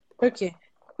Okay.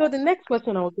 So the next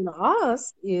question I was going to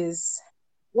ask is,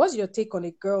 what's your take on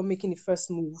a girl making the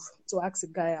first move to ask a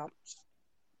guy out?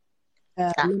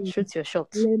 Let me, Shoot your shot.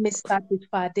 let me start with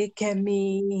Fade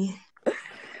Kemi.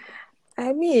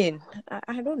 I mean,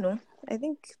 I don't know. I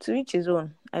think to each his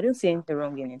own. I don't see anything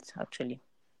wrong in it, actually.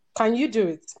 Can you do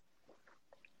it?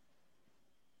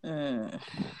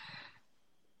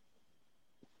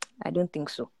 I don't think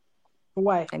so.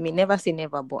 Why? I mean, never say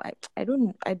never, but I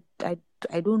don't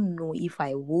know if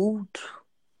I would.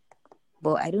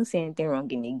 But I don't see anything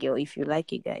wrong in a girl. If you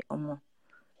like a guy,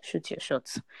 shoot your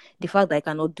shots. The fact that I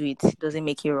cannot do it doesn't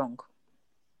make it wrong.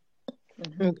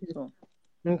 Okay. So,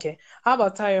 Okay. How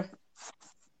about Tayo?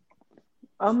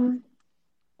 I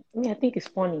think it's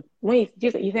funny when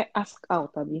you say ask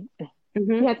out, Abi.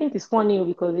 Mm-hmm. I think it's funny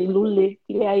because ilé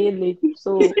ayé le.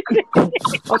 So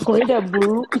ọkùnrin dẹ̀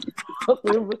burú.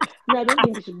 I don't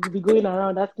think you should be going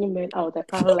around asking men out. I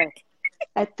can't lie.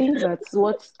 I think that's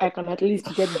what I can at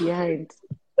least get behind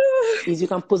is you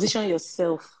can position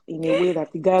yourself in a way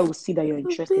that the guy will see that you're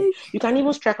interested. You can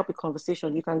even strike up a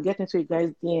conversation. You can get into a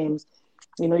guy's DMs.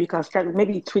 You can strike,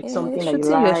 maybe you tweet something that you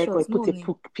shooting your like, or shots, you put no a need.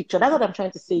 picture. That's what I'm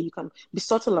trying to say. You can be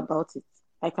subtle about it.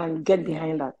 I can get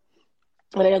behind that.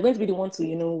 But you're going to be the one to,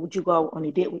 would you go out on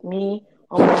a date with me?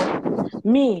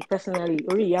 Me, personally,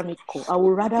 I would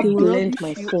rather blend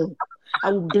my phone.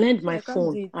 I will blend my I can't do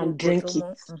phone it too, and but drink it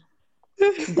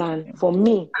than for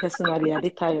me, personally, at the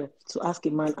time to ask a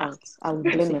man out. I will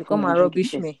blend if my you phone come and and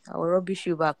drink it rubbish first. me, I will rubbish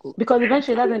you back. Because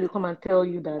eventually that's when they come and tell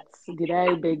you that, did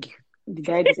I beg you? Did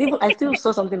I this? Even I still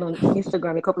saw something on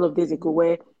Instagram a couple of days ago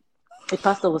where a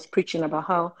pastor was preaching about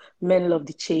how men love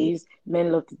the chase,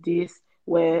 men love the this,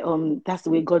 where that's the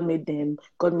way God made them.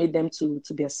 God made them to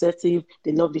be assertive.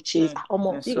 They love the chase.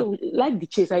 You like the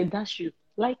chase, I dash you.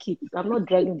 Like it. I'm not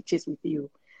dragging the chase with you.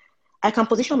 I can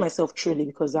position myself truly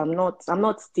because I'm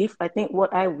not stiff. I think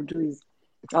what I would do is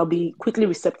I'll be quickly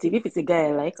receptive. If it's a guy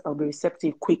I like, I'll be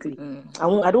receptive quickly.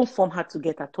 I don't form hard to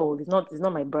get at all. It's not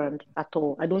my brand at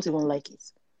all. I don't even like it.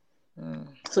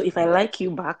 So if I like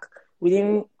you back,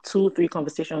 within 2-3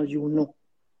 conversations, you will know.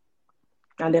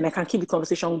 And then I can keep the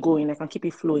conversation going. I can keep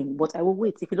it flowing. But I will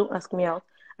wait. If you don't ask me out,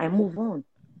 I move on.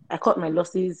 I cut my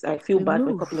losses. I feel bad for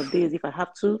a couple of days if I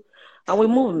have to. And we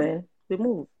move, man. We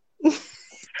move.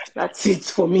 That's it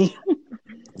for me.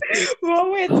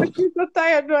 Well, wait, okay, so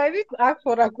Tayo, no, I need to ask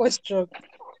for that question.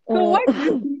 So why do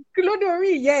you think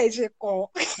Clodori, yeah, is a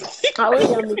call? Because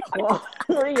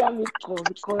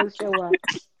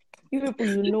you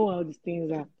people, how these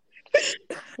things are.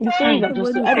 The stories are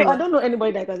just. I don't know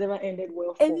anybody that has ever ended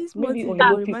well for. Any small Maybe thing on that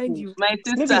your will remind people. you. My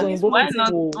Maybe sister, on your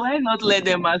people. why not let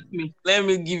them ask me? Let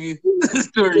me give you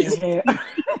stories. Any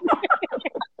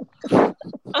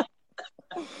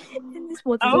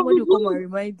small thing, somebody will come and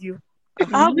remind you.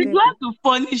 I'll be glad to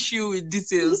punish you with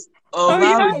details of Oh, how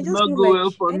yeah? it I did just not feel go like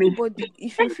well for me. anybody,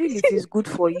 if you feel it is good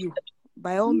for you,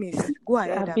 by all means, go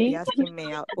ahead and be Abi? asking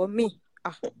me out. But me,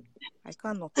 I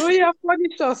cannot. Oh, yeah,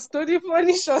 punish us. Don't you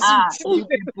punish us? You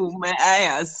people, my eye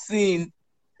has seen.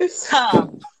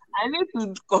 I need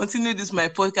to continue this my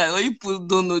podcast, or you people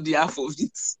don't know the half of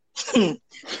it.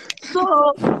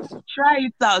 So try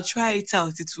it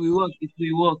out. It will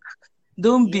work.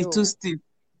 Don't be too stiff.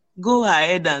 Go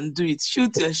ahead and do it.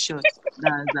 Shoot your shot.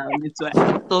 That's how it. So I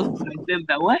thought to myself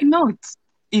that why not?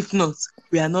 If not,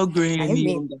 we are not growing any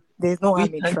younger. There's no We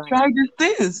harm in can trying. try these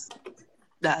things.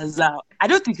 That's how. I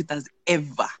don't think it has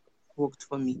ever worked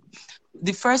for me.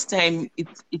 The first time it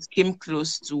came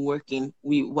close to working,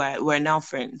 we're now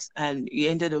friends, and he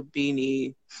ended up being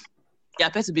he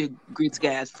appeared to be a great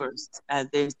guy at first, and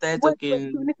then started Wait,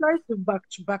 talking. so we try to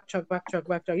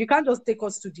backtrack. You can't just take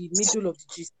us to the middle of the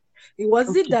gist.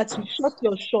 Was it that you shot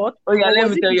your shot, Oh yeah, or let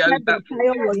was me it tell the you how time it that happened.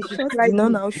 Tayo was The shot did describing?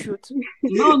 not now shoot.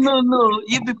 No.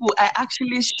 You people, I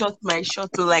actually shot my shot.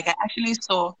 So like I actually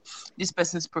saw this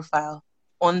person's profile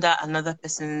under another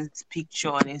person's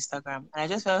picture on Instagram. And I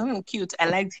just felt cute. I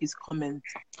liked his comment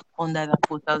under that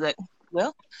post. I was like,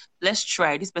 well, let's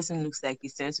try. This person looks like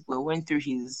he's sensible. Went through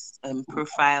his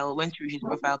profile, went through his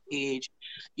profile page,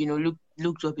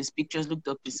 looked up his pictures, looked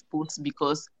up his posts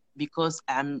because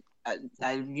I'm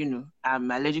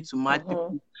allergic to mad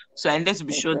people. So I needed to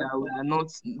be sure that we are not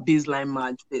baseline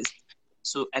mad first.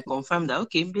 So I confirmed that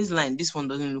okay, baseline, this one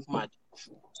doesn't look mad.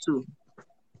 So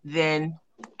then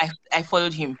I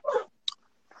followed him.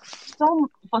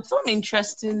 For some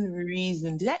interesting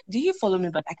reason, did he follow me?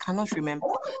 But I cannot remember.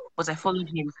 But I followed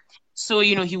him. So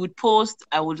he would post.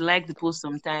 I would like the post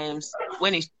sometimes.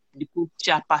 When the post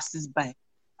chat passes by,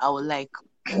 I would like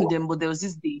them. But there was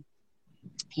this day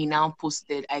he now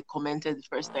posted. I commented the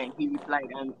first time. He replied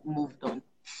and moved on.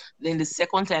 Then the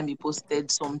second time he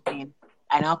posted something,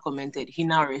 I now commented. He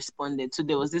now responded. So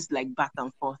there was this like back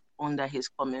and forth under his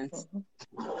comments,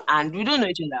 and we don't know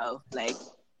each other. Like,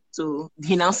 so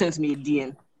he now sent me a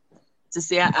DM to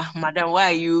say, "Madam, why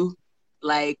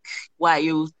are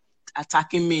you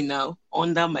attacking me now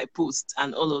under my post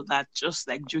and all of that?" Just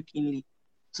like jokingly.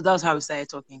 So that was how we started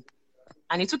talking,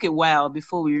 and it took a while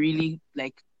before we really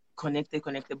like connected.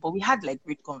 But we had like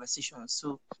great conversations.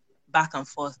 So back and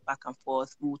forth.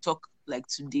 We'll talk like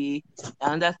today.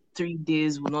 Another 3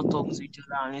 days we'll not talk to each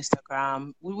other on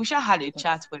Instagram. We wish I had a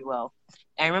chat for a while.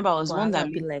 I remember I was one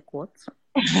that be like what?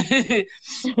 I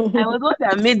was one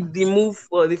that made the move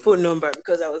for the phone number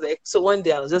because I was like, so one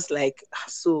day I was just like,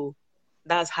 so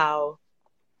that's how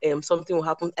something will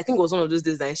happen. I think it was one of those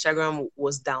days that Instagram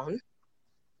was down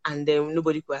and then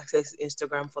nobody could access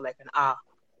Instagram for like an hour.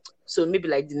 So maybe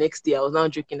like the next day I was now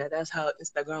joking that that's how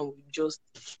Instagram would just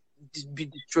be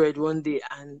destroyed one day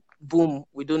and boom,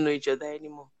 we don't know each other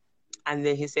anymore. And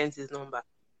then he sent his number.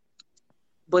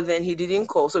 But then he didn't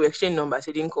call. So we exchanged numbers.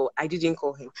 He didn't call. I didn't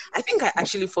call him. I think I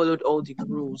actually followed all the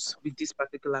rules with this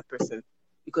particular person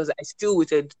because I still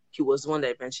waited. He was the one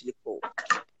that eventually called.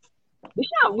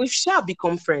 We shall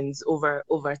become friends over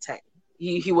time.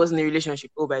 He was in a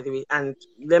relationship, oh, by the way, and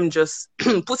them just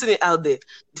putting it out there.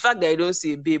 The fact that I don't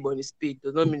see a babe on his page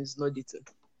does not mean it's not dating.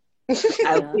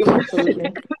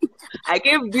 I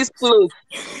gave this close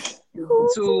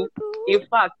to, in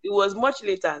fact, it was much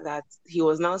later that he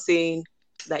was now saying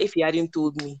that if he hadn't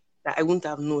told me, that I wouldn't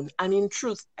have known. And in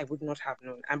truth, I would not have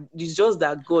known. And it's just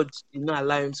that God did not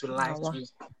allow him to lie to me.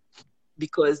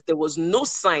 Because there was no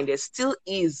sign, there still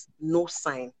is no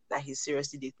sign that he's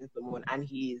seriously dating someone, and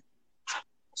he is.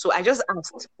 So I just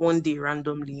asked one day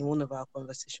randomly in one of our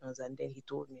conversations, and then he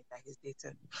told me that he's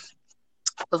dating.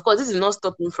 Of course, this is not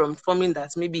stopping from forming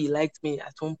that maybe he liked me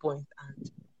at one point.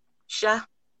 And to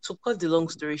cut the long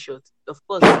story short, of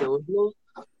course, there was no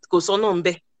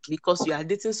because you are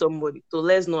dating somebody. So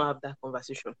let's not have that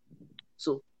conversation.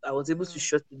 So I was able to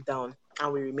shut it down,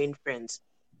 and we remained friends.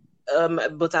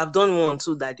 But I've done one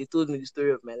too that they told me the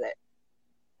story of my life.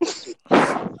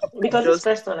 Because this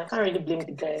first one, I can't really blame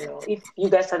the guy now. If you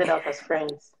guys started out as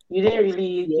friends, you didn't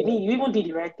really, you even did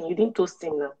the right thing. You didn't toast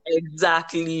him now.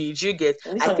 Exactly. Do you get?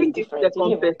 I think this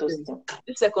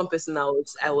second person,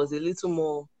 I was a little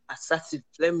more assertive.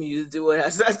 Let me use the word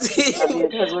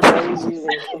assertive. That's what I was using.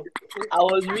 I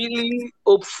was really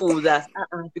hopeful that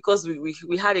because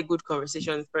we had a good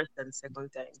conversation first and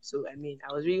second time. So I mean,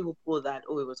 I was really hopeful that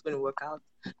it was going to work out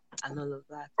and all of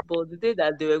that. But the day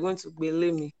that they were going to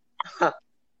belay me,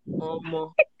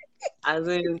 as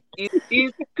in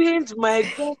it pained my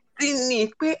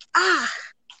destiny.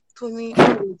 Tony,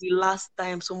 when was the last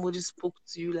time somebody spoke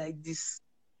to you like this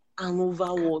and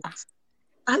over what?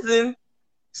 As in,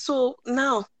 so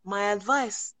now my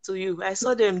advice to you, I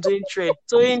saw them doing trade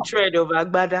of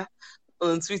Agbada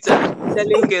on Twitter,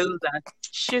 telling girls that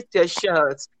shoot your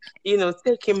shot,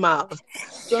 take him out.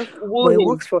 But it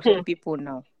works for some people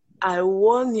now. I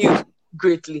warn you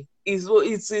greatly. It's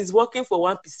working for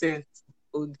 1%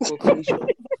 of the population.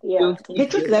 Yeah, the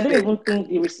truth is, I don't even think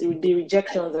the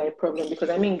rejections are a problem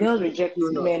because I mean, girls reject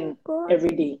men every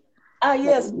day.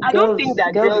 Yes, I don't think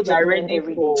that girls are ready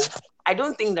for. I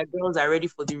don't think that girls are ready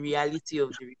for the reality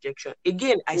of the rejection.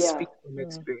 Again, I speak from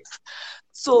experience.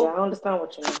 So I understand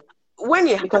what you mean. When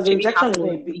it because the rejection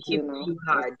happened, it hits you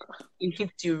hard. It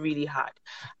hits you really hard.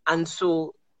 And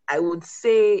so I would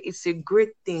say it's a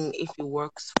great thing if it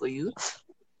works for you,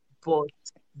 but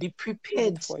be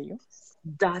prepared for you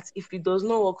that if it does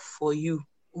not work for you,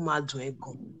 that's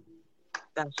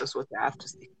just what I have to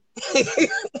say. And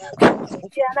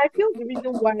I feel the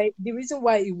reason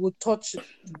why it will touch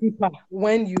deeper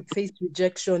when you face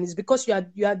rejection is because you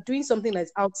are doing something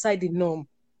that's outside the norm.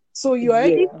 So you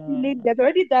already feeling there's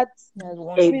already that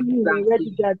feeling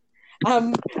already that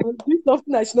I'm doing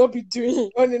something I should not be doing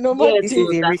on a normal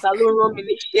day. Am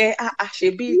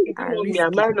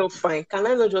I not fine? Can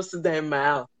I not just sit there in my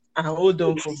house and hold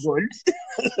on for God?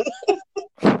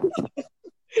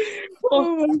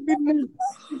 Oh my goodness.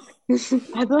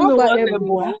 I don't know what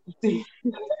everyone has to say.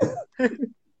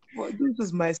 But this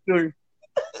is my story.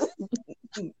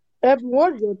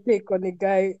 What's your take on a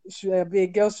guy should be a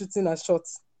girl shooting her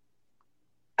shots?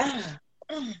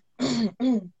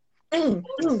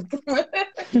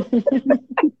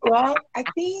 Well, I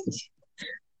think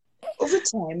over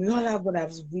time we all have what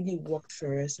has really worked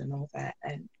for us and all that,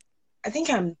 and I think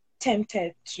I'm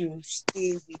tempted to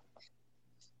stay with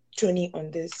Tony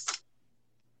on this.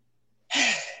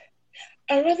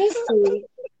 I rather say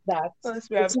that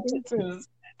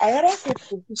I rather say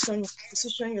position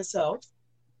yourself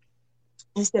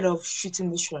instead of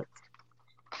shooting the shot.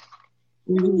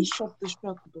 Really shot the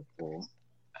shot before.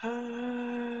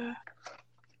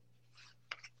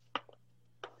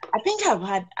 I think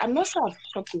I'm not sure I've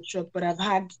shot the shot, but I've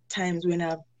had times when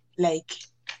I've like,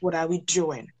 what are we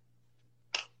doing?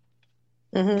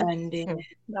 Mhm. And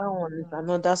That one is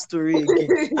another story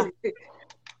again.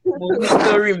 Movie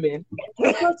story, man.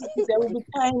 because there will be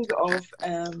times of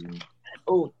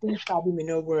things probably may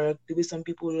not work, the way some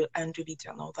people will handle it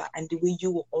and all that, and the way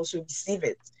you will also receive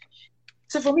it.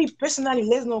 So for me personally,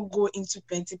 let's not go into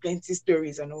plenty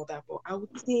stories and all that, but I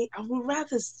would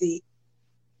rather say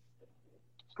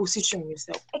position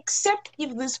yourself. Except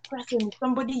if this person is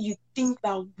somebody you think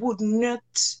that would not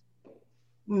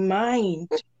mind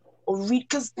or read,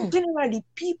 because generally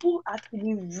people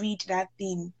actually read that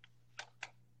thing.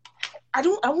 I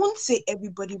won't say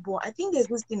everybody, but I think there's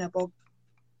this thing about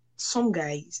some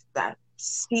guys that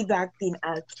see that thing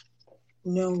as,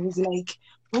 it's like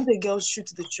when the girl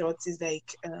shoots the shots, it's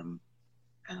like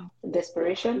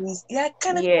Desperation. yeah,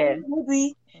 kind of Yeah.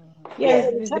 movie. Yes,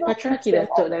 Yeah, it's the kind of puts patriarchy them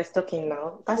off. that's talking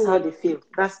now. That's how they feel.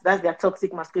 That's their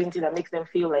toxic masculinity that makes them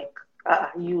feel like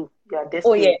you are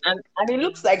Oh yeah, desperate. and it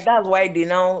looks like that's why they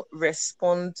now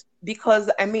respond, because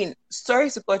I mean, sorry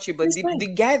to cut you, but It's fine. the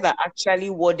guy that actually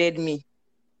worded me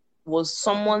was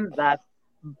someone that,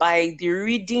 by the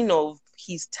reading of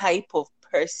his type of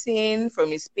person from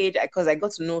his page, because I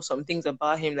got to know some things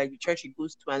about him, like the church he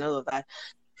goes to and all of that,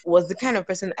 was the kind of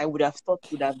person I would have thought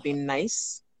would have been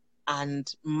nice and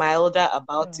milder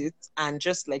about it, and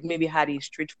just like maybe had a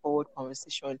straightforward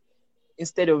conversation,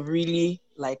 instead of really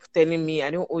like telling me, I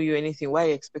don't owe you anything, why are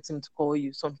you expecting me to call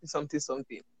you something.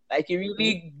 Like he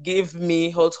really gave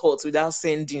me hot without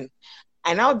sending.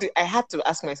 And now I had to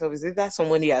ask myself, is it that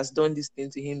somebody has done this thing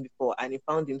to him before and he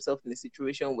found himself in a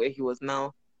situation where he was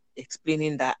now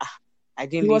explaining that I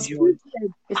didn't He lead was you on.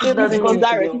 treated. It still doesn't Because mean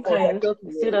that to be response, I unkind. felt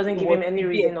It still doesn't it give was him any severe,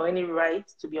 reason or any right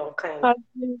to be unkind.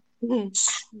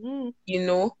 you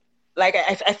know? Like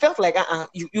I felt like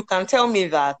you can tell me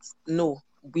that no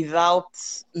without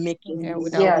making Yeah, me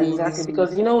without Yeah, feel exactly. being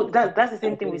Because that's the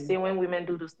same thing we so. say when women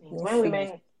do those things. When offensive.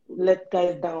 women let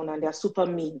guys down and they're super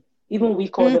mean, even we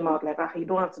call them out like, you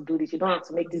don't have to do this. You don't have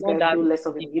to make this Not guy that feel less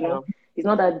of him. deep now. It's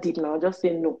not that deep now. Just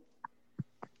say no.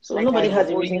 So Like I nobody don't has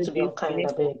a owe reason you to be this. You unkind, need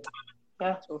I beg.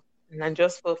 Yeah. to. And I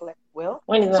just felt like, well.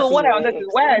 When it's So not what your I wanted to,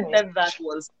 ex. why I Anyway. said that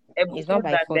was, Ebu It's not said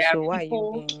by that force. there are So why are you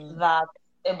people being? that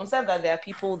Ebu said that there are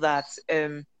people that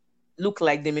look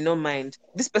like they may not mind.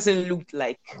 This person looked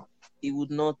like he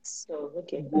would not So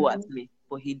okay. go at me,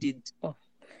 but he did. Oh.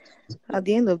 At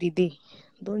the end of the day,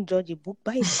 don't judge a book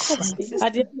by its cover.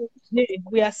 At the end of the day,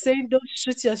 we are saying don't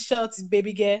shoot your shots,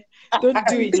 baby girl. Don't do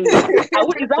Don't it. do it.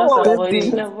 Is that Just what we're Don't avoid do it.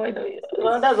 it. saying? Avoid it.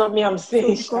 Well, that's what me I'm So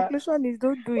saying, the Sha. conclusion is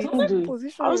don't do it. Don't do it.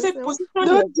 Position I would say yourself. position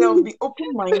Don't do yourself, it. be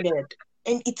open-minded.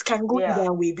 And it can go Yeah.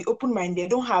 either way. Be open-minded.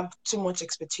 Don't have too much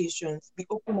expectations. Be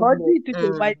Or do open-minded. it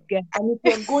with a white girl. And if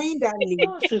you're going that lane,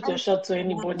 Don't shoot your shot to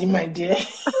anybody, my dear.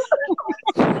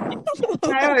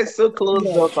 Naira is so closed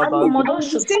Yeah. up I about mean, Omo, it. I don't will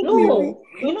shoot. say this. Maybe, No,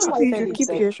 you Don't know, try I've maybe you said should it. keep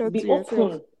Like, your shot be to yourself.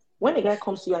 open. When a guy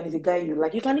comes to you and is a guy you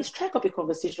like, you can strike up a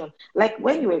conversation. Like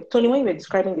when when you were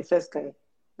describing the first guy,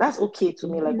 that's okay to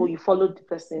me. Like, oh, you followed the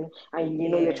person and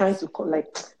you're trying Yes. to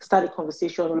start a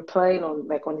conversation, replying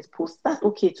on his post. That's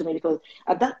okay to me because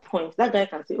at that point, that guy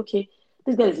can say, okay,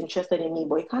 this guy is interested in me,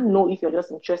 but he can't know if you're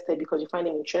just interested because you find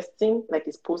him interesting, like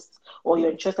his posts, or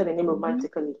you're interested in him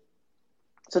romantically.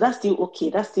 So that's still okay.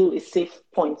 That's still a safe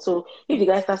point. So if the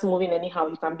guy starts moving anyhow,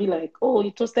 you can be like, oh,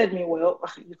 you trusted me well.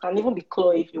 You can even be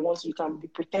coy if you want to. You can be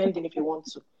pretending if you want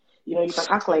to. You can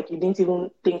act like you didn't even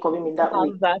think of him in that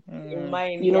way. Have that in Mm.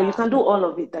 mind, You yeah. can do all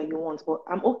of it that you want, but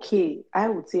I'm okay. I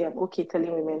would say I'm okay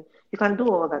telling women you can do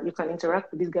all that. You can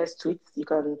interact with these guys' tweets. You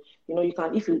can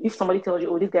if somebody tells you,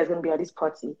 oh, this guy's gonna be at this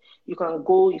party, you can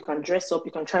go, you can dress up,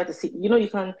 you can try to see, you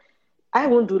can. I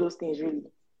won't do those things really.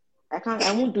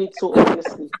 I won't do it so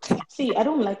obviously. See, I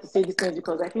don't like to say these things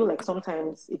because I feel like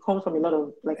sometimes it comes from a lot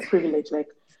of like privilege. Like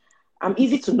I'm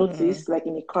easy to Mm. notice, like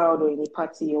in a crowd or in a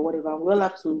party or whatever.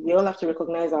 We all have to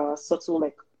recognize our subtle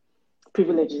like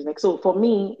privileges. Like so for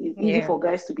me, it's easy Yeah. for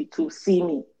guys to see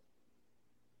me.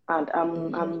 And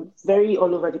I'm Mm. I'm very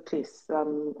all over the place.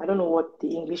 I don't know what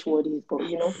the English word is, but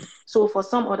So for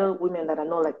some other women that are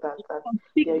not like that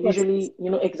they're Conspicuous. usually,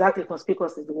 exactly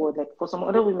conspicuous is the word. Like for some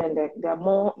other women, they're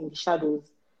more in the shadows.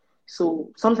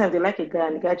 So sometimes they like a guy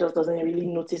and the guy just doesn't really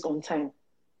notice on time.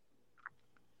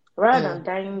 Rather than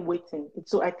dying waiting,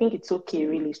 so I think it's okay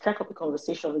really. Strike up a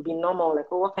conversation, be normal, like,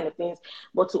 oh, what kind of things,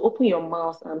 but to open your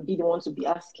mouth and be the one to be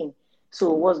asking.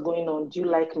 So what's going on? Do you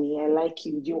like me? I like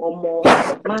you. Do you want more?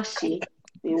 Mashi?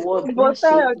 A word, But handshake,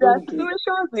 there are don't do it.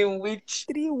 situations in which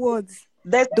 3 words.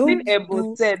 there's something Don't Ebo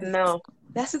do said it. now.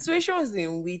 There are situations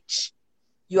in which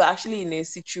you're actually in a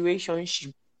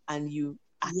situationship and you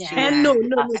actually And Yeah. no, have to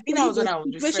no, ask. no. I think For that me, was what the I was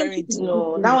situationship referring is to.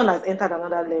 No, that different. one has entered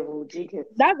another level. Do you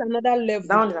get? That's another That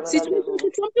level. one is another level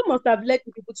Situationship, something must have led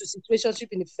people to situationship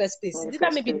in the first place. in the Is it that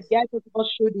first maybe the place. guy first of all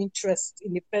showed interest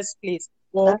in the first place?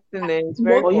 Or That thing is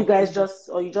very most Or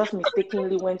confusing. you just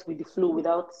mistakenly went with the flow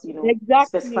without, exactly.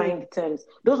 specifying the terms.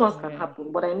 Those ones can Yeah.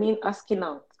 happen. But I mean asking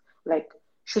out, like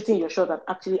shooting your shot and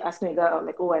actually asking a guy out,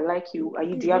 like, oh, I like you. Do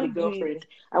You you have a won't do it. girlfriend?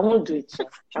 I won't do it, Sha.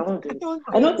 I won't do I it. don't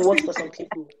I do know it it. works for some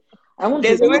people. I won't do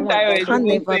There's it a and I way won't Tayo advise is Can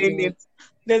anyone even to never do do saying it. it. it.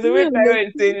 There's a way Tayo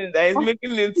is saying it that is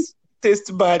making it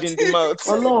taste bad in the mouth.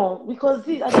 Alone, because at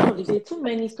the end of the day, too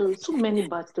many stories, too many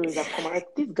bad stories have come out.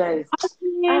 Like these guys,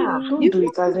 don't You've do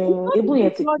it. As you've in, not Ebu even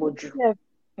yet take done it, boju. sef.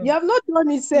 You Mm. have not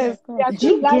done it, Yeah, self. You God. are Do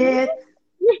still you lying. get?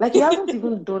 Like you haven't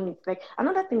even done it. Like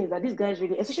another thing is that these guys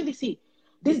really, especially see,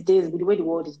 these days with the way the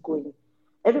world is going,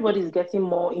 everybody is getting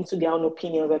more into their own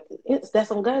opinions. Like there's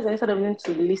some guys that instead of even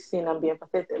to listen and be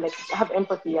empathetic, like have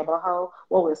empathy about how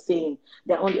what we're saying,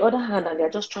 they're on the other hand and they're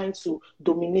just trying to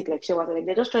dominate, like Shewa said, like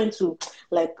they're just trying to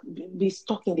like be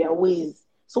stuck in their ways.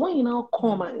 So when you now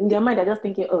come and in their mind, they're just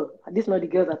thinking, oh, these not the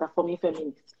girls that are forming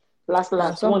feminists. And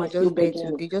Last, some one are is still just there begging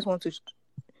to. me. They just want to. So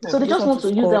They they just just want want to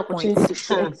to use the score opportunity points to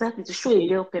show exactly to show a It's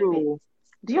girl pepe. true.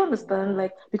 Do you understand?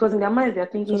 Like because in their minds they're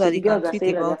thinking, so so that the they can girls are tweet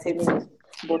saying that they're about it. feminists,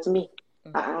 but me,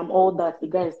 Mm. I'm all that.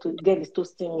 Girl is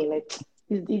toasting me. Like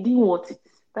it didn't want it.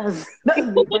 That's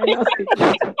the final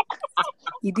statement.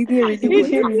 He didn't really It want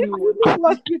didn't it. really want You it.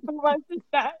 lost it to my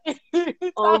sister.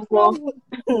 It has Well,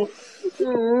 not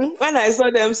when I saw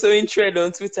them sewing thread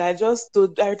on Twitter, I just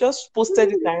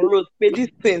posted it and wrote, "Pay this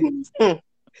thing."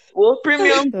 Well,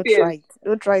 premium Don't tiers. try it.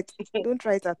 Don't try it. Don't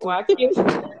try it at all. Okay.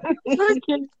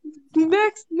 okay.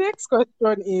 Next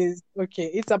question is okay.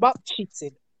 It's about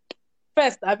cheating.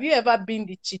 First, have you ever been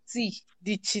the cheatee,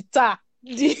 the cheater,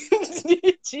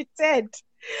 the cheated?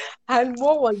 And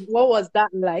what was that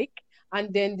like?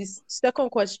 And then this second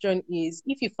question is,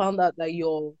 if you found out that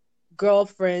your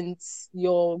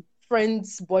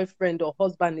friend's boyfriend or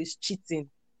husband is cheating,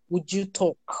 would you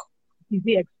talk? Is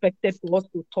it expected for us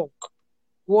to talk?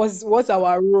 What's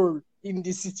our role in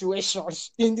the situation?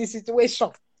 In the situation.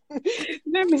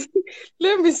 let me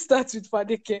let me start with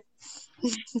Fadeke.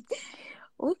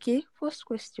 Okay. First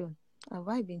question. Have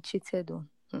I been cheated on?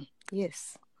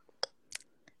 Yes.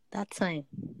 That time.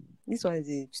 This one is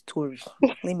a story.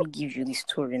 Let me give you the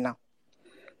story now.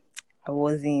 I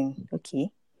was in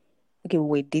we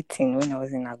were dating when I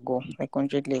was in Ago, like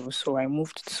 100 level. So I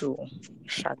moved to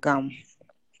Shagam.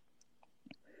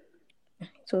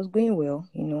 It was going well,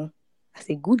 as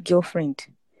a good girlfriend.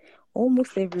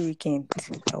 Almost every weekend,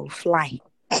 I will fly.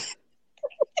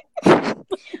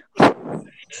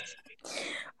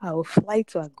 I will fly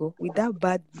to Ago with that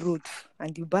bad road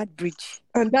and the bad bridge.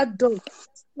 And that dog.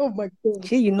 Oh my god.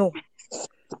 Sure, you know.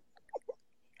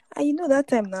 And that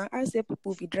time now, I said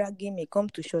people be dragging me come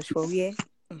to church for where?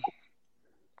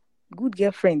 Good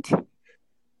girlfriend.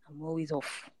 I'm always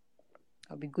off.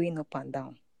 I'll be going up and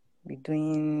down. Be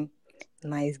doing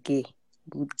nice gay,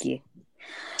 good gay.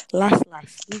 Last,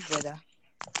 this brother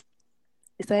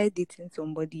started dating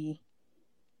somebody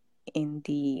in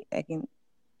I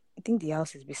think the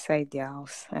house is beside their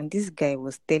house. And this guy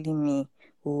was telling me,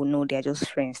 oh no, they're just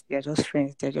friends. They're just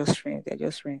friends. They're just friends. They're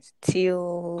just friends.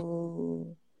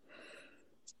 Till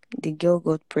the girl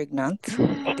got pregnant.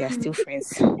 They're still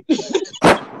friends.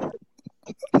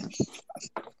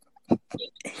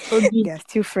 They're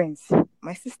still friends.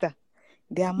 My sister,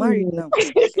 they are married now.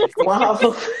 They're still Wow.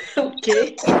 friends.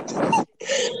 Okay.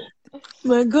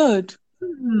 My God.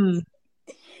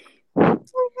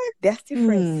 They're still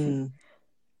friends.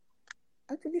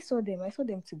 I actually saw them. I saw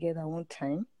them together one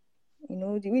time.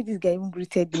 The way this guy even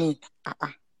greeted me.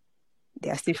 They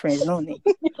are still friends, no?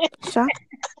 Sha?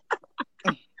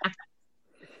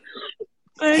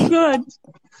 My God.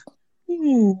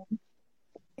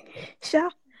 Sha?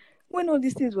 When all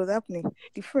these things was happening,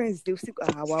 the friends, they will still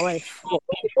our wife.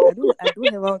 I don't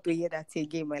ever want to hear that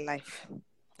again in my life.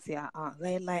 Say,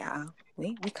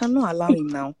 we cannot allow him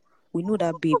now. We know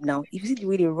that babe now. If you see the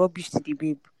way they rubbish to the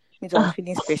babe, means I was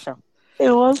feeling special. It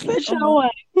was special one.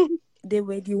 They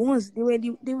were the ones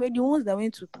that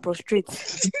went to prostrate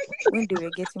when they were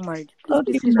getting married.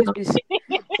 Please.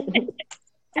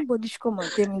 Nobody should come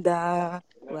and tell me that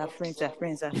we are friends,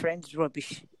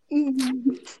 rubbish.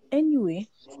 Anyway,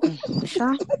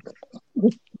 Sha,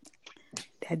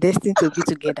 they are destined to be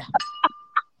together.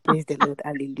 Praise the Lord,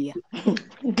 hallelujah.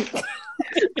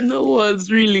 No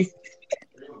words, really.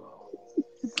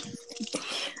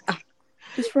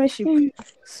 It's friendship.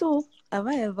 So, have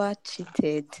I ever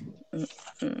cheated?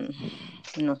 Mm-mm.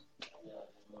 No.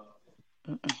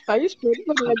 Are you sure? This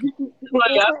one like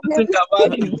Well, you have to think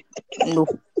about it. No.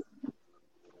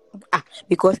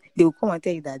 Because they will come and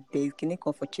tell you that there is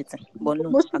clinical for cheating. But no,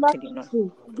 emotional actually, no.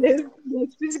 cheating.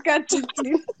 There's physical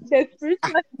cheating. There's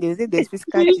spiritual. They will say there's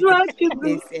physical Visual cheating.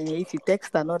 cheating. There's if you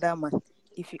text another man.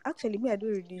 If you actually, me, I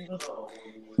don't even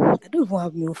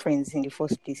have male friends in the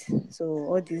first place. So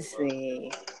all this,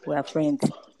 we are friends.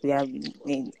 We are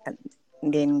then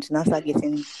you now start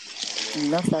getting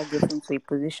to a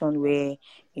position where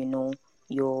you know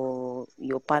your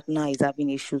partner is having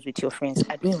issues with your friends.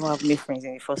 I don't even have male friends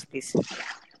in the first place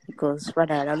because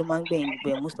rather I don't be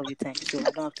most of the time. So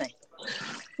I don't have time.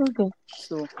 Okay.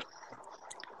 So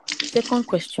second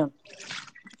question: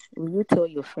 will you tell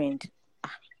your friend?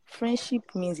 Friendship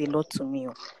means a lot to me.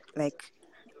 Like,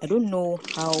 I don't know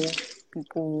how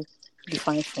people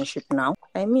define friendship now.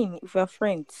 I mean, if we're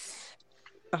friends,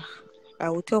 I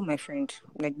will tell my friend.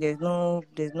 Like, there's no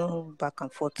back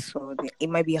and forth. So it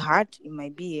might be hard. It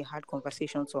might be a hard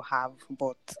conversation to have,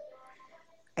 but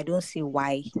I don't see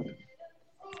why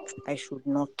I should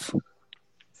not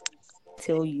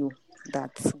tell you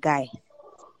that guy,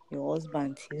 your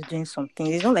husband, is doing something.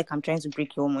 It's not like I'm trying to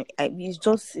break your mind. It's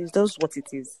just what it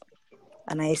is.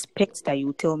 And I expect that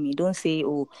you tell me. Don't say,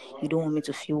 oh, you don't want me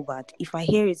to feel bad. If I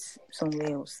hear it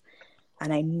somewhere else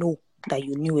and I know that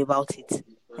you knew about it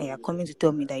and you're coming to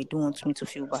tell me that you don't want me to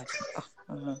feel bad.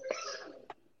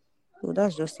 So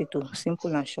that's just it, too.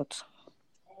 Simple and short.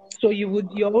 So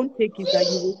your own take is that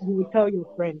you will tell your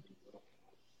friend.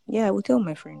 Yeah, I will tell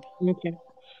my friend. Okay.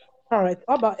 All right.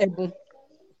 How about Ebon?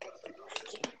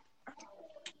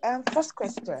 First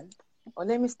question, or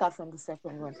let me start from the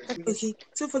second one. Okay,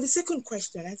 so for the second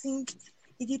question, I think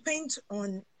it depends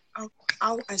on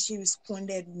how as she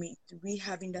responded me to we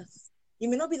having that. It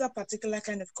may not be that particular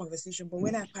kind of conversation, but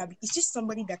when I probably it's just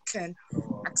somebody that can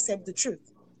accept the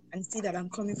truth and see that I'm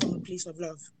coming from a place of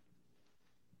love.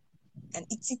 And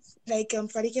it's like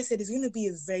Farika said, it's going to be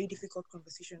a very difficult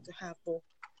conversation to have, but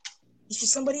if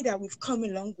she's somebody that we've come a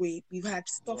long way, we've had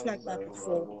stuff like that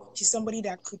before. She's somebody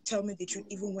that could tell me the truth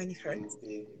even when it hurts.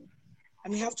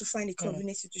 And we have to find a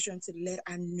convenient situation to let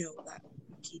her know that,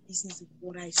 okay, this is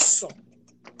what I saw.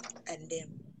 And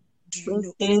then, do you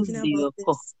know anything about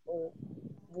this? Or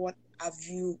what have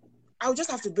you? I'll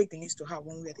just have to break the news to her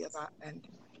one way or the other. And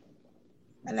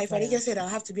like Farika said, I'll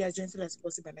have to be as gentle as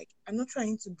possible. Like, I'm not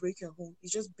trying to break your home.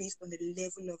 It's just based on the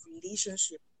level of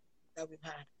relationship that we've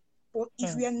had. But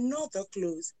if we are not that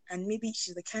close, and maybe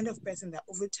she's the kind of person that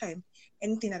over time,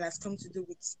 anything that has come to do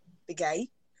with the guy,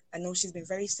 I know she's been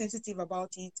very sensitive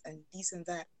about it and this and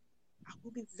that, I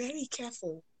will be very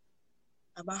careful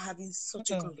about having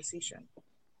such a conversation.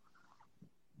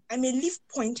 I may leave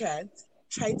pointers,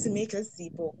 try to make her see,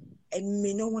 but I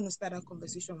may not want to start a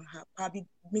conversation with her, probably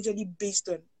majorly based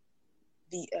on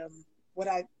the what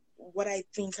I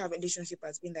think our relationship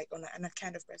has been like on a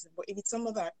kind of person. But if it's some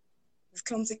of that,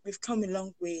 we've come a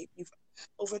long way. We've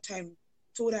over time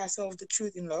told ourselves the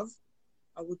truth in love.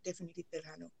 I would definitely tell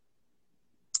her no.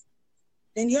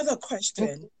 Then the other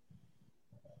question: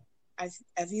 have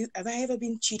I ever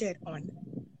been cheated on?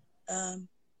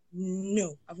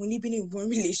 No. I've only been in one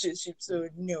relationship, so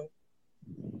no.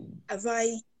 Have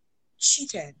I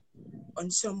cheated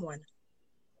on someone?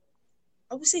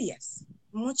 I would say yes.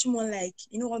 Much more like,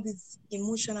 all this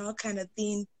emotional kind of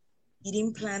thing. You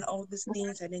didn't plan all these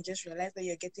things and then just realize that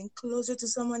you're getting closer to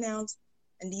someone else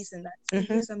and this and that. So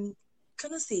yes, I'm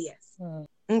gonna say yes.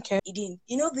 Okay. You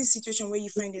didn't. This situation where you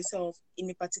find yourself in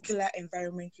a particular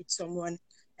environment with someone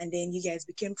and then you guys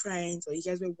became friends or you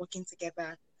guys were working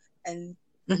together and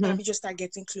probably just start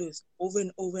getting close over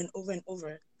and over and over and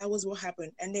over. That was what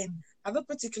happened. And then at a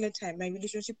particular time, my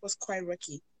relationship was quite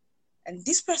rocky. And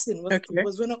this person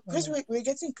was one of, because we're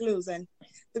getting close and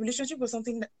the relationship was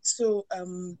something that, so,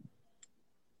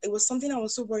 it was something I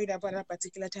was so worried about at that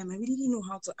particular time. I really didn't know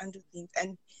how to handle things.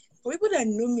 And for people that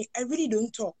know me, I really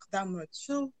don't talk that much.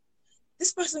 So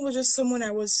this person was just someone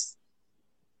I was,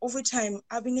 over time,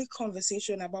 having a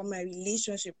conversation about my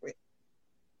relationship with.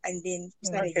 And then we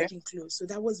started getting close. So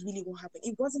that was really what happened.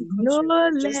 It wasn't it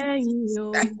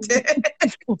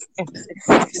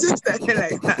just started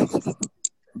like that.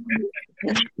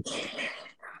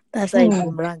 That's how it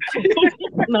boomerang.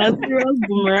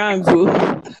 Boomerang.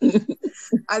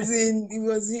 As in, it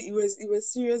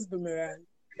was serious boomerang.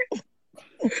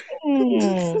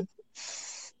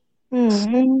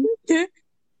 Okay.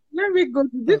 Let me go to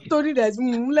this story that's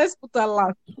let's put her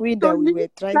last. We were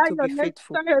trying to be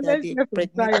faithful. That they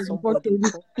pregnant somebody.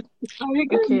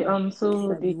 Okay, so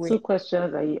the Everywhere. two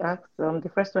questions that you asked,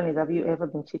 the first one is, have you ever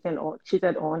been cheated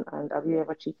on, and have you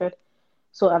ever cheated?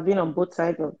 So I've been on both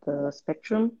sides of the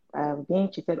spectrum. I've been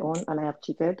cheated on, and I have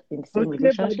cheated in the same Okay,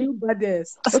 relationship. Badu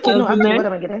Bades. Okay, no, actually, Tabulet. what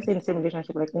am I getting? I say in the same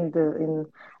relationship, like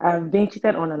I've been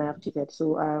cheated on and I have cheated.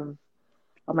 So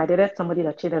I dated somebody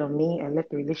that cheated on me and left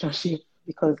the relationship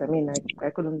because I mean I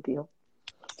couldn't deal.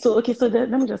 So okay, so let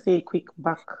me just say a quick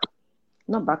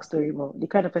not backstory, but the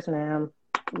kind of person I am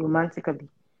romantically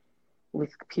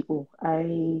with people.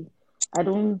 I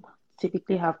don't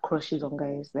typically have crushes on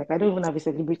guys. Like I don't even have a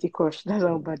celebrity crush. That's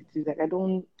how bad it is. Like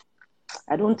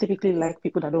I don't typically like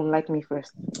people that don't like me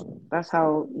first. That's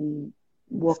how it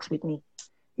works with me.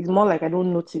 It's more like I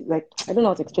don't notice. Like I don't know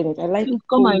how to explain it. I like, Please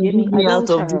come oh, you and get give me. I me out don't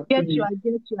of this child. Get you, place.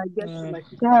 I get you, my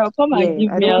sister. Child, come and Yeah,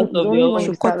 give I me out don't. It's of only your when you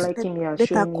She'll own. start cut liking me and let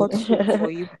her showing cut soup for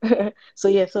you. me. So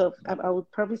yeah, so I would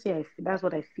probably say that's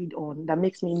what I feed on. That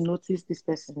makes me notice this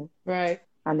person, Right.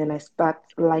 and then I start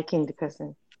liking the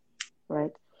person,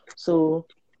 right? So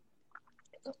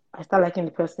I start liking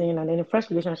the person, and then the first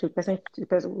relationship,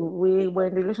 we were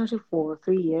in the relationship for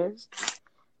 3 years,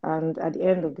 and at the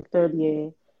end of the third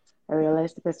year, I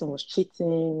realized the person was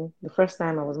cheating. The first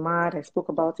time I was mad, I spoke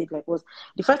about it. Like was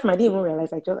the first time I didn't even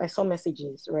realize. I saw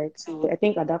messages, right? So I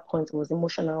think at that point it was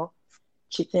emotional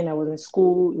cheating. I was in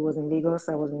school. It was in Lagos.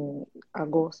 I was in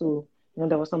Ago, so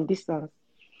there was some distance.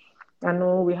 I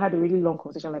know we had a really long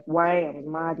conversation, like why I was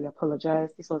mad. He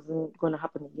apologized. This wasn't going to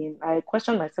happen again. I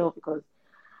questioned myself because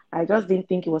I just didn't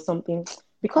think it was something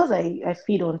because I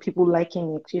feed on people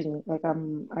liking me, excuse me. Like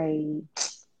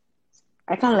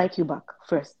I can't like you back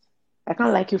first. I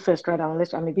can't like you first, rather,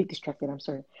 unless I'm a bit distracted. I'm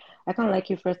sorry. I can't like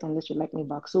you first unless you like me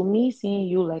back. So me seeing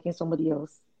you liking somebody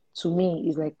else to me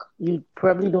is like you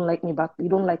probably don't like me back. You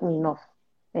don't like me enough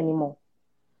anymore.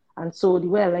 And so the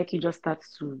way I like you just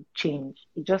starts to change.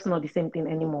 It's just not the same thing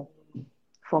anymore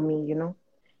for me.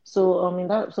 So in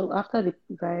that so after the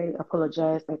guy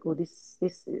apologized, like, oh, this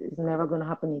is never gonna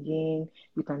happen again.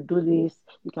 You can do this,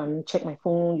 you can check my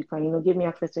phone, you can, give me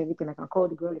access to everything. I can call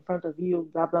the girl in front of you,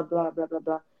 blah blah blah blah blah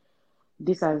blah.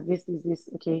 This is this,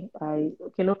 okay.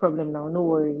 Okay, no problem now, no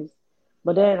worries.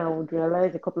 But then I would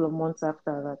realize a couple of months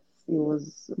after that it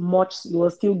was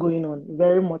still going on,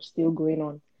 very much still going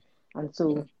on. And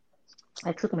so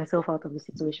I took myself out of the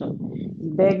situation. He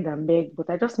begged and begged, but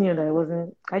I just knew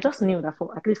that I just knew that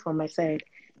at least from my side,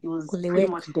 it was Will it pretty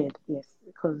work? much dead. Yes,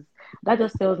 because that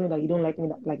just tells me that you don't like me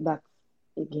like that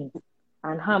again.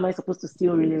 And how am I supposed to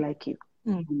still really like you?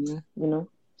 Mm-hmm. You know?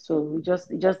 So it just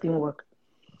didn't work.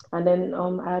 And then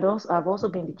I've also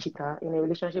been the cheater in a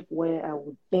relationship where I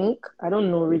would think, I don't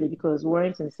know really because we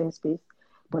weren't in the same space,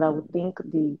 but I would think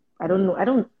I don't know,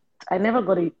 I never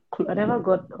got a clue, I never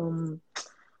got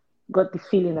the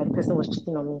feeling that the person was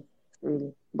cheating on me,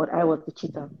 really. But I was the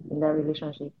cheater in that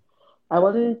relationship. I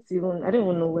didn't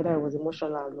even know whether it was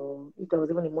emotional or if there was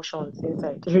even emotions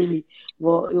inside, really.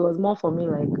 But it was more for me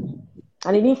like,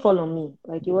 and it didn't fall on me.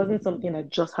 Like it wasn't something that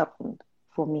just happened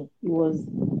for me.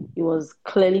 It was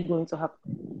clearly going to happen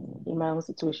in my own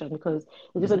situation because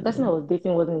so the person I was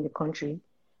dating wasn't in the country,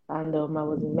 and I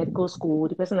was in medical school.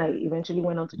 The person I eventually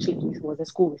went on to cheat with was in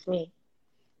school with me,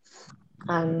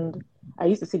 and I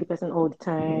used to see the person all the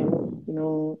time.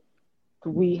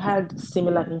 We had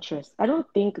similar interests. I don't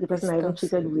think the person I even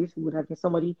Distance. cheated with would have been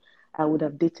somebody I would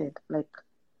have dated, like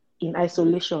in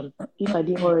isolation. If I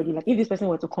didn't already, like, if this person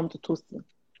were to come to toast me,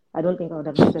 I don't think I would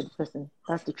have dated the person.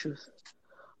 That's the truth.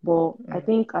 But I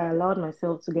think I allowed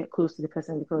myself to get close to the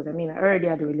person because I mean, I already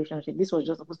had a relationship. This was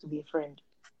just supposed to be a friend.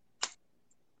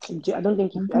 I Mm-hmm.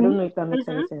 don't know if that makes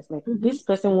any sense. Like, Mm-hmm. this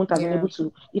person won't have been Yeah. able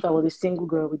to, if I was a single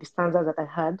girl with the standards that I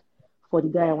had for the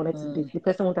guy I wanted to date, the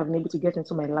person won't have been able to get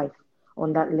into my life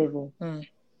on that level,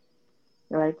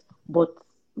 right? But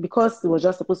because it was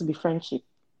just supposed to be friendship,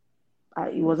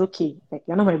 it was okay. Like,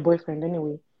 you're not my boyfriend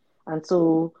anyway. And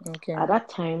so Okay. at that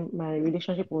time, my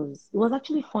relationship it was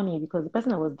actually funny because the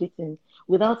person I was dating,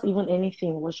 without even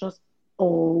anything, was just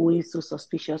always so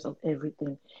suspicious of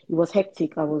everything. It was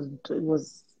hectic. It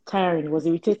was tiring. It was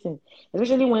irritating,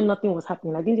 especially when nothing was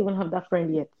happening. I didn't even have that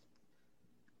friend yet.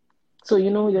 So,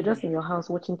 you're just in your house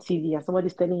watching TV and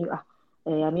somebody's telling you,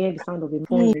 I'm hearing the sound of a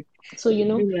phone. Like So,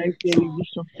 live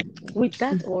television. with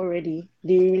that already,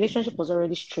 the relationship was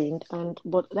already strained,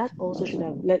 but that also should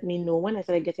have let me know when I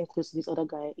started getting close to this other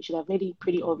guy. It should have made it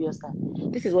pretty obvious that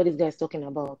this is what this guy is talking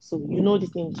about. So this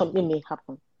thing, something may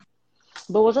happen.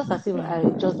 But it was just as if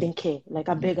I just didn't care. Like,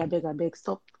 I beg,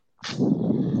 stop.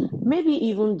 Maybe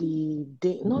even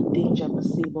not danger per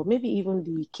se, but maybe even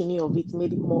the kidney of it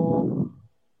made it more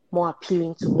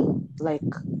appealing to me. Like,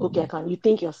 okay, you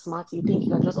think you're smart, you think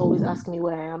you can just always ask me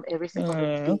where I am every second of the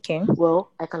day. Okay.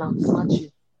 Well, I can outsmart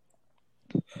you.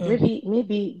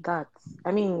 Maybe that.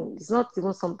 I mean, it's not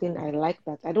even something I like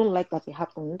that. I don't like that it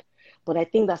happened, but I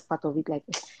think that's part of it. Like,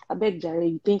 I beg Jerry,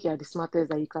 you think you're the smartest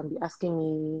that you can be asking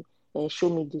me, show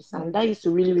me this. And that used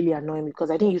to really, really annoy me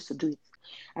because I didn't used to do it.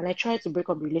 And I tried to break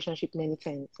up the relationship many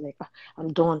times. Like,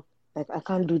 I'm done. Like, I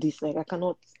can't do this. Like, I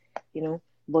cannot, you know.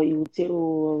 But he would say,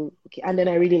 oh, okay. And then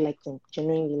I really liked him,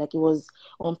 genuinely. Like, it was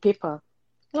on paper,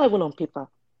 not even on paper.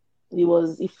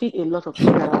 It fit a lot of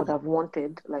things that I would have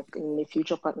wanted, like in a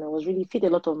future partner. It fit a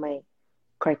lot of my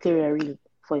criteria really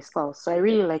for a spouse. So I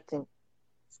really liked him.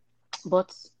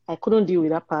 But I couldn't deal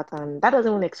with that part, and that doesn't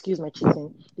even excuse my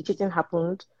cheating. The cheating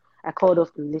happened. I called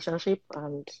off the relationship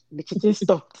and the cheating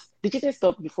stopped. The cheating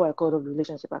stopped before I called off the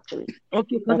relationship actually.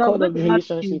 Okay, I because I was called off going the to ask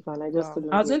you. relationship and I just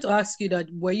couldn't I was do going it. to ask you that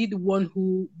were you the one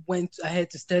who went ahead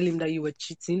to tell him that you were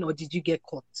cheating, or did you get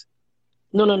caught?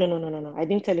 No. I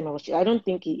didn't tell him I was cheating. I don't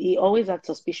think he always had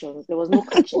suspicions. There was no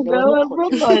catching. There was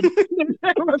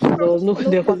no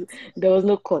caught. There was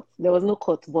no court. There was no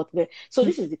court. So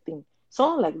this is the thing.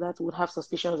 Someone like that would have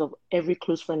suspicions of every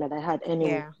close friend that I had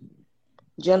anyway. Yeah.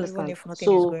 Do you Even understand? if nothing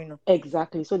is So going on.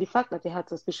 exactly. So the fact that they had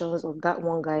suspicions of that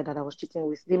one guy that I was cheating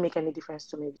with didn't make any difference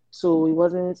to me. So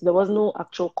there was no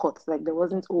actual court. Like there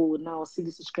wasn't, oh now see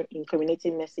this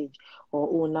incriminating message, or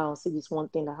oh now see this one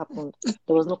thing that happened.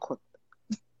 There was no court.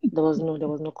 There was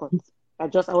no court. I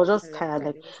was just tired.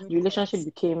 Like the relationship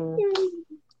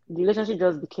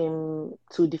just became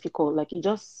too difficult. Like it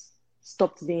just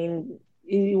stopped being.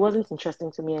 It wasn't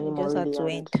interesting to me You anymore, just had really. to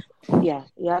And end. yeah,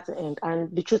 it had to end.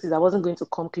 And the truth is, I wasn't going to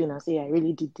come clean and say I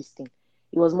really did this thing.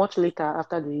 It was much later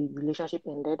after the relationship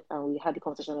ended and we had the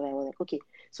conversation that I was like, okay,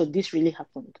 so this really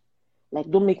happened. Like,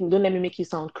 don't let me make you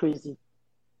sound crazy,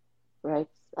 right?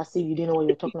 As if you didn't know what you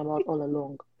were talking about all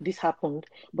along. This happened,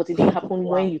 but it didn't happen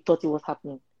when you thought it was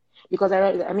happening. Because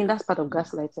I mean, that's part of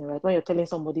gaslighting, right? When you're telling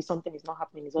somebody something is not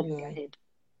happening, it's all in their head,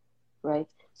 right?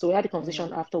 So we had a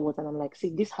conversation afterwards, and I'm like, see,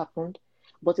 this happened,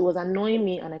 but it was annoying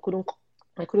me, and I couldn't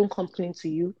complain to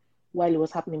you while it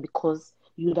was happening because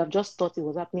you would have just thought it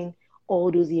was happening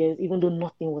all those years, even though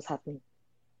nothing was happening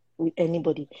with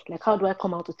anybody. Like, how do I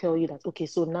come out to tell you that? Okay,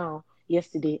 so now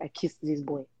yesterday I kissed this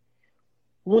boy.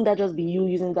 Won't that just be you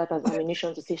using that as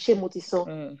ammunition to say, Shemoti,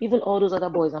 so even all those other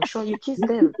boys, I'm sure you kissed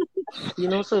them.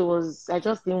 So I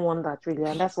just didn't want that really.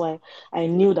 And that's why I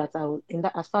knew that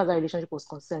as far as that relationship was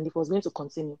concerned, if it was going to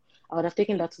continue, I would have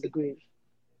taken that to the grave.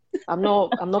 I'm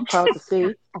not proud to say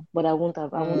it, but I won't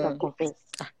have confessed.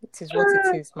 It is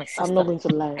what it is, my sister. I'm not going to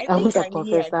lie. I won't have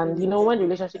confessed. And when the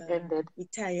relationship ended, with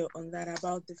Tayo on that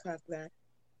about the fact that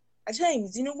at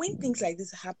times, when things like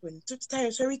this happen,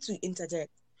 Tayo, sorry to interject.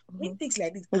 When things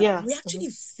like this happen, we actually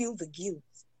feel the guilt.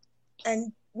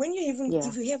 And when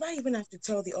if you ever even have to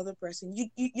tell the other person,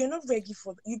 you're not ready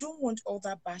you don't want all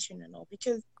that bashing and all,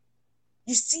 because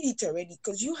you see it already,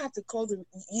 because you had to you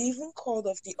even called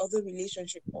off the other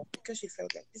relationship off because you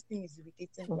felt like this thing is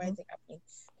irritating, why is it happening,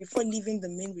 before leaving the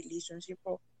main relationship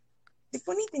off. The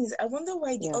funny thing is, I wonder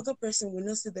why the other person will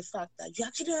not see the fact that you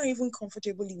actually are even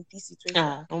comfortable in this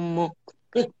situation.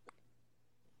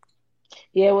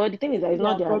 Yeah, well, the thing is that it's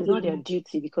not their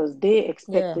duty, because they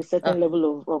expect a certain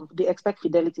level of they expect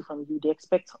fidelity from you. They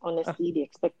expect honesty. They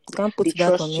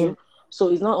trust you. So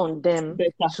it's not on them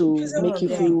to make you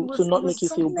feel not make you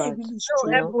feel bad. It's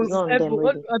not on them.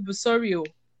 Really. Sorry.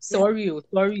 It's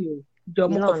not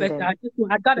on them.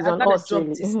 I gotta drop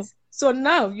really. this. So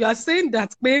now you are saying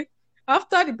that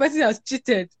after the person has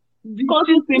cheated, because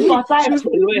you sympathize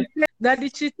that the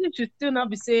cheating should still not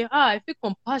be saying, I feel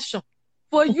compassion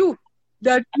for you.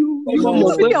 That you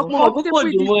No. feel comfortable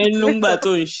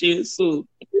so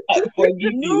I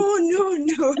forgive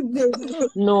you.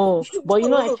 No, but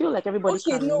I feel like everybody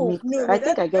can meet. I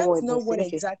think I get what not what okay.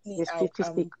 exactly I'm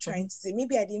trying to say.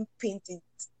 Maybe I didn't paint it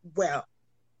well,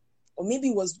 or maybe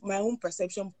it was my own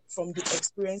perception from the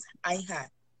experience I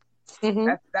had.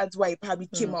 That's why it probably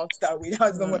came out that way.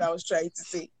 That's not what I was trying to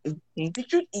say. The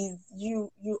truth is,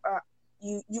 you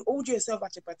hold yourself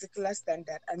at a particular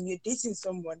standard, and you're dating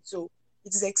someone, so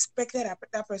it is expected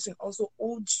that person also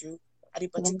holds you at a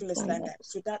particular standard.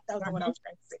 So that's not what I was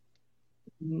trying to say.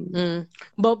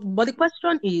 But the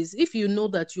question is, if you know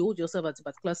that you hold yourself at a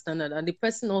particular standard and the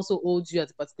person also holds you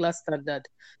at a particular standard,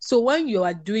 so when you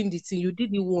are doing the thing, you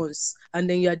did it once, and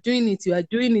then you are doing it, you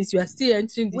are still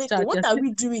entering the Wait, chat. what are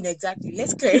we doing exactly?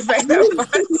 Let's clarify that part.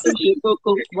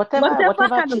 Whatever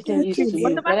kind of cheating is cheating, to you,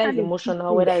 whatever whether it's kind of emotional,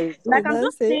 cheating. whether it's Like I'm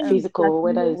just saying that, physical,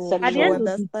 whether it's at the we end sexual, of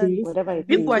the understand. day, whatever it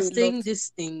people are is. saying these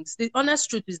things. The honest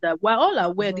truth is that we're all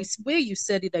aware. Mhm. This way you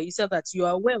said it, that you said that you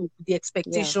are aware of the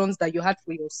expectations that you had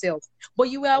for yourself, but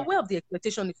you were aware of the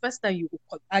expectation the first time you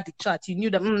had the chat. You knew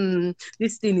that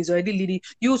this thing is already leading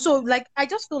you. So, like, I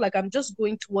just feel like I'm just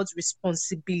going towards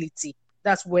responsibility.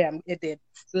 That's where I'm headed.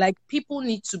 Like, people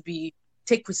need to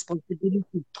take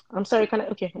responsibility. I'm sorry,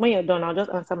 okay, when you're done, I'll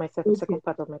just answer my Okay. second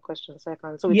part of my question so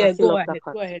we can Go seal up ahead. that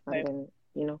part. Go ahead. And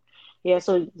then,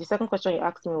 so the second question you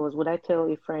asked me was, would I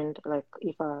tell a friend, like,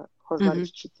 if a husband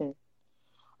is cheating?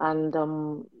 And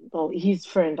well, his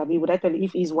friend, would I tell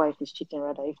if his wife is cheating,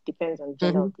 rather? It depends on the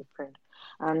gender of the friend.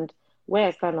 And where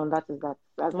I stand on that is that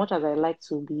as much as I like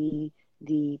to be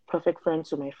the perfect friend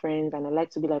to my friends, and I like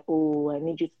to be like, oh, I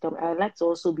need you to tell me, I like to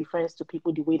also be friends to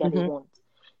people the way that they want.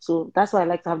 So that's why I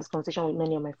like to have this conversation with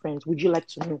many of my friends. Would you like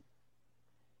to know?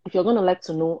 If you're going to like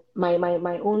to know, my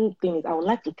own thing is I would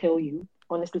like to tell you,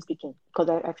 honestly speaking, because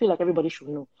I feel like everybody should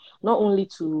know. Not only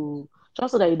to,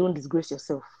 just so that you don't disgrace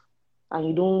yourself and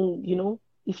you don't,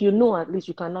 if you know, at least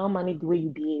you can now manage the way you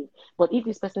behave. But if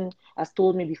this person has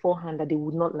told me beforehand that they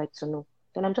would not like to know,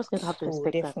 then I'm just going to have to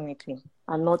respect definitely.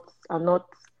 that and not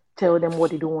tell them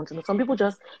what they don't want to know. Some people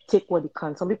just take what they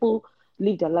can. Some people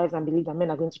live their lives and believe that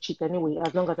men are going to cheat anyway,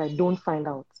 as long as I don't find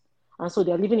out. And so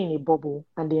they're living in a bubble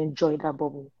and they enjoy that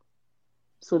bubble.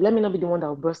 So let me not be the one that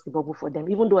will burst the bubble for them,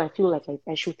 even though I feel like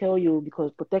I should tell you,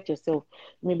 because protect yourself.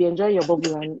 Maybe enjoy your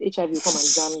bubble and HIV will come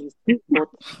and jam you. But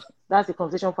that's a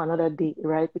conversation for another day,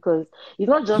 right? Because it's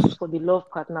not just for the love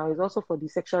part now, it's also for the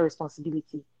sexual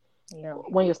responsibility. Yeah.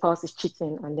 When your spouse is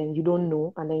cheating and then you don't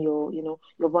know, and then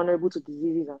you're vulnerable to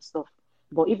diseases and stuff.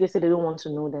 But if they say they don't want to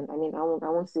know, then I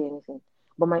won't say anything.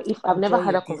 But if I've never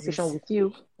had a conversation with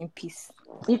you in peace,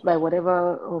 if by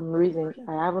whatever reason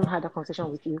I haven't had a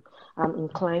conversation with you, I'm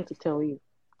inclined to tell you.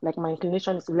 Like, my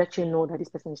inclination is to let you know that this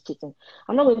person is cheating.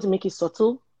 I'm not going to make it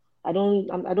subtle. I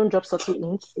don't drop subtle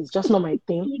hints. It's just not my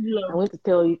thing. I'm going to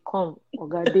tell you, come,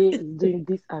 Ogade is doing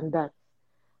this and that.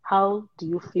 How do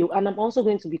you feel? And I'm also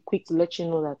going to be quick to let you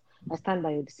know that I stand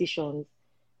by your decisions.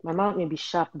 My mouth may be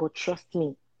sharp, but trust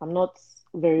me, I'm not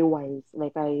very wise.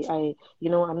 Like,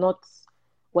 I'm not,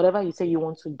 whatever you say you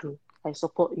want to do, I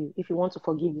support you. If you want to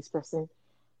forgive this person,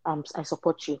 I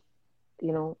support you.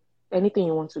 Anything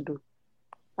you want to do,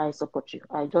 I support you.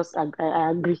 I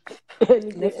agree.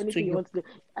 anything you want to do,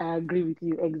 I agree with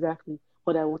you exactly.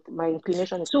 But my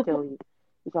inclination is to tell you.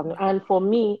 And for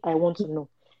me, I want to know.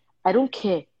 I don't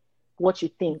care what you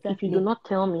think. Exactly. If you do not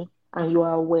tell me and you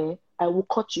are aware, I will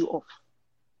cut you off.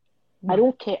 I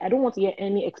don't care. I don't want to hear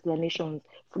any explanations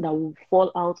that will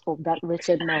fall out of that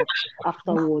wretched mouth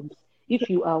afterwards. If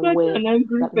you are aware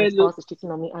that my spouse is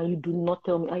cheating on me and you do not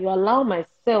tell me and you allow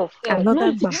myself, no,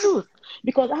 it's the truth.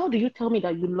 Because how do you tell me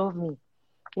that you love me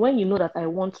when you know that I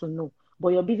want to know, but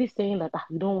you're busy saying that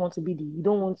you don't want to be the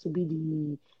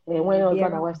when your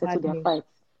husband and wife settle their fights,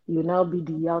 you now be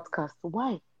the outcast.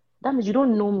 Why? That means you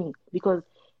don't know me, because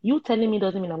you telling me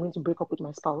doesn't mean I'm going to break up with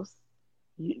my spouse.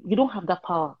 You don't have that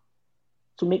power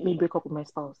to make me break up with my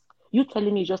spouse. You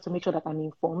telling me just to make sure that I'm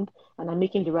informed and I'm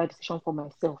making the right decision for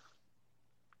myself.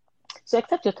 So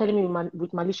except you're telling me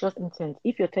with malicious intent,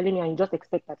 if you're telling me and you just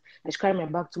expect that I should carry my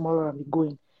bag tomorrow and be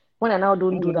going, when I now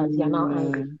don't do that, you're now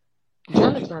angry. Do you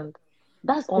understand?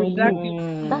 That's on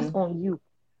you. That's on you.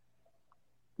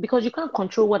 Because you can't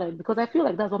control because I feel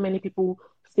like that's what many people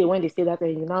say when they say that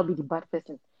you now be the bad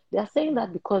person. They are saying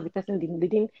that because the person did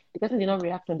not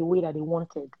react in the way that they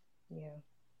wanted. Yeah.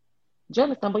 Do you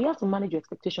understand? But you have to manage your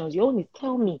expectations. You only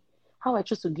tell me how I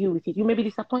choose to deal with it. You may be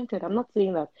disappointed. I'm not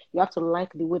saying that you have to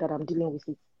like the way that I'm dealing with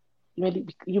it.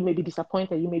 You may be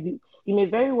disappointed. You may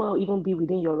very well even be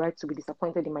within your right to be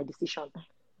disappointed in my decision.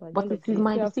 But it is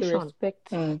my decision.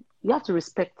 You have to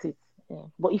respect it. Yeah.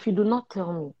 But if you do not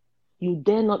tell me, you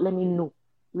dare not let me know.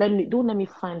 Don't let me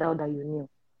find out that you knew.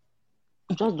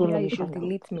 Just don't let me find out.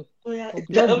 Delete me.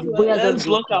 Just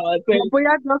block our friends.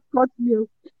 Just cut me off.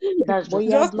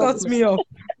 Just cut me off.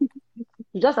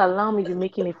 You just allow me to be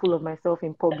making a fool of myself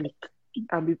in public.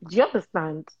 Do you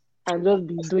understand? And just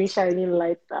be doing shining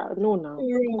lights. No, now.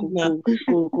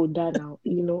 Go down now.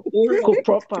 Go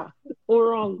proper. Go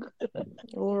wrong.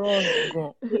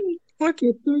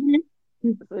 Okay, Tony.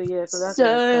 So that's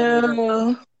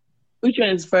which one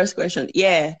is the first question?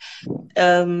 Yeah.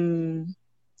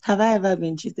 Have I ever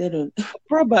been cheated on?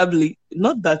 Probably.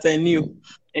 not that I knew.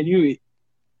 Anyway,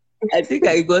 I think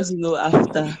I got to know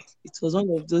after. It was one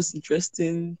of those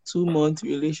interesting 2 month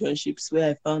relationships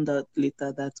where I found out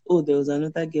later that, oh, there was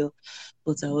another girl,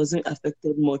 but I wasn't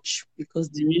affected much because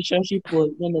the relationship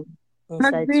was one of.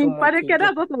 As Inside too in, much Padeke, again.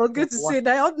 that's what I was going to Wow. say.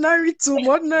 That ordinary 2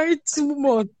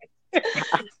 months.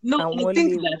 No, And I one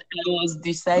think level. that I was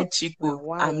the side chico.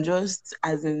 I'm Wow. just,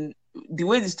 as in, the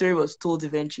way the story was told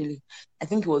eventually, I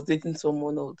think he was dating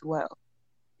someone all the while.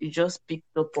 He just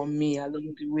picked up on me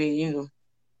along the way,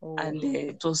 Oh, and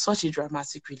it was such a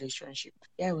dramatic relationship.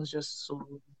 Yeah, it was just so.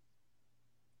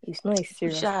 he's not a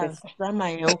serious Sha, person. drama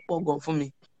help gone for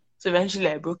me. So eventually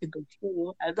I broke it up.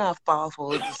 So I don't have power for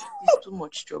all this. It's too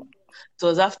much trouble. So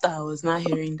it was after I was now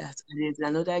hearing that there's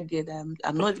another girl that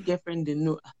I'm not the girlfriend they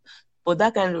know. But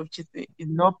that kind of cheating is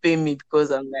not paying me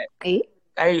because I'm like, Eh?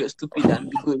 carry your stupid and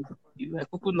be good. You are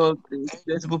cuckoo not a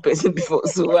responsible person before,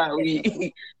 so why are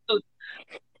we? So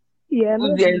Yeah,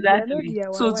 yeah, you're not exactly. the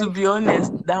our So to wife. be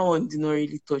honest, that one did not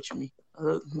really touch me.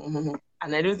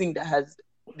 And I don't think that has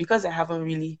because I haven't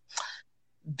really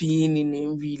been in a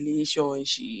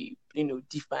relationship,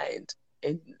 defined.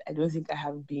 And I don't think I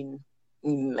have been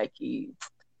in like a.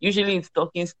 Usually it's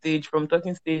talking stage. From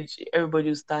talking stage, everybody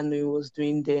will start knowing what's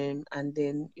doing them, and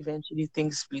then eventually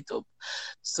things split up.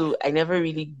 So I never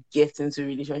really get into a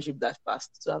relationship that fast.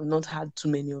 So I've not had too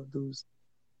many of those.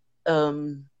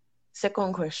 Um,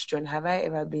 Second question: have I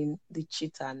ever been the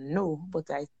cheater? No, but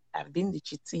I've been the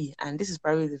cheatee, and this is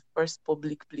probably the first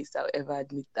public place I'll ever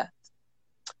admit that.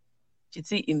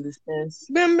 Cheating in the sense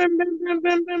Bam, bam, bam, bam,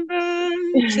 bam, bam,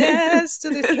 bam. Cheers to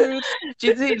the truth.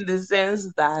 cheating in the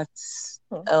sense that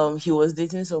Hmm. he was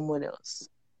dating someone else.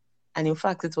 And in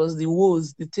fact it was the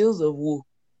woes, the tales of woe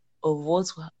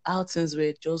of how things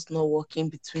were just not working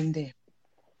between them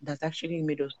that actually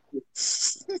made us quit.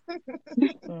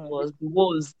 Hmm. Was the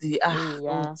woes, the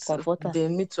Yeah, but comforter.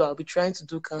 then me too, I'll be trying to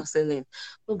do counseling.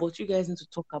 No, but you guys need to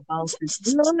talk about it.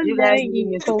 No, You no, guys really you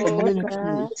need to Comforter.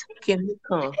 communicate. Can you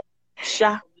come?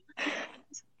 Sha.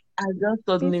 I just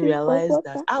suddenly Mrs. realized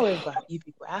that, Comforter. however, if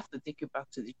people, I have to take you back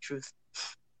to the truth.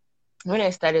 When I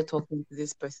started talking to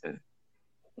this person,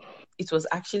 it was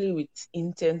actually with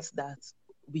intent that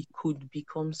we could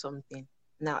become something.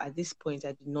 Now, at this point, I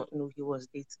did not know he was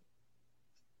dating.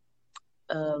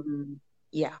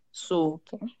 Yeah. So,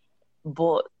 Okay.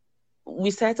 but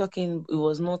we started talking. It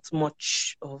was not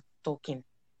much of talking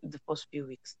the first few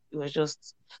weeks. It was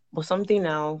just, but something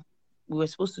now. We were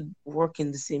supposed to work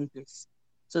in the same place,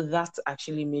 so that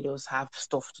actually made us have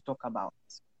stuff to talk about.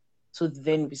 So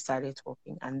then we started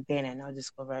talking, and then I now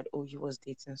discovered, oh, he was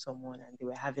dating someone, and they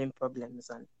were having problems,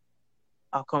 and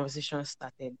our conversation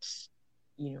started,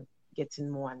 getting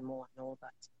more and more and all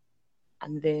that.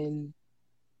 And then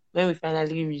when we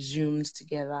finally resumed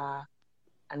together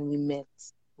and we met,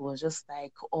 it was just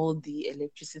like all the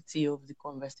electricity of the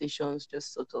conversations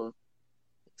just sort of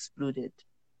exploded,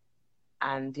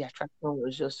 and the attraction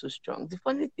was just so strong. The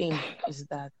funny thing is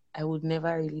that I would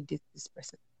never really date this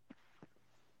person,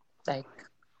 like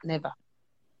never.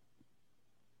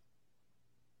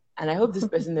 And I hope this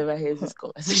person never hears this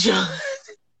conversation.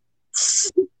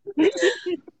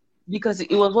 Because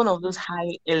it was one of those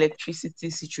high electricity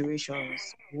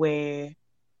situations where,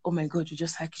 oh my god, you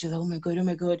just like each other. Oh my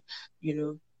god, you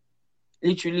know,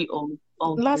 literally all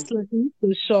three, Last lesson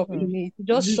to shock Hmm. me. It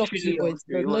just shocks you, literally but all it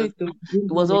three. does It not was need to bring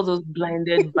it you was away. all those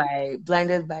blinded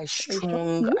by It shocked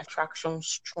strong you? attraction,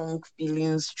 strong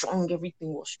feelings, strong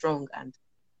everything was strong, and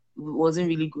it wasn't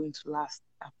really going to last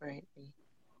apparently.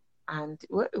 And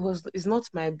it's not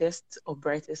my best or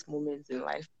brightest moment in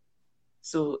life.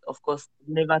 So of course,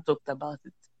 never talked about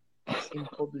it in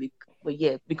public. But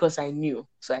yeah, because I knew,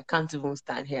 so I can't even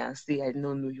stand here and say I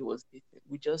don't know he was dating.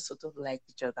 We just sort of liked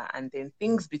each other, and then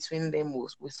things between them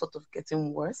were sort of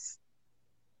getting worse.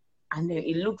 And then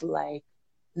it looked like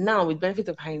now, with benefit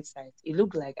of hindsight, it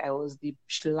looked like I was the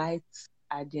light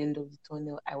at the end of the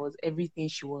tunnel. I was everything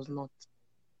she was not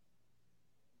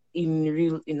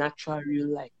in actual real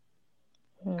life.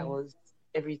 I Hmm. was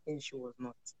everything she was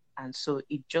not, and so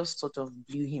it just sort of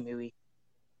blew him away.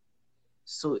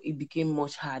 So it became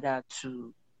much harder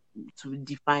to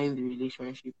define the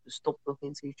relationship, to stop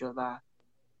talking to each other,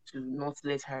 to not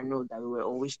let her know that we were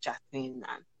always chatting,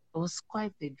 and it was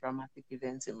quite a dramatic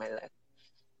event in my life.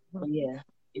 But yeah,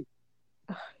 it,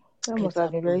 That it must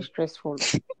have been very happened. stressful.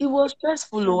 It was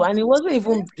stressful, though, and it wasn't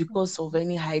even because of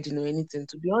any hiding or anything.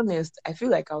 To be honest, I feel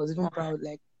like I was even Ah, proud,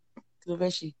 like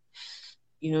Kiloveshi.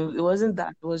 It wasn't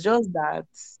that. It was just that.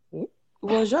 eh? It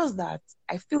was just that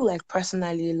I feel like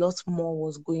personally a lot more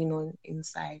was going on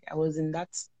inside. I was in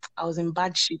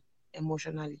bad shape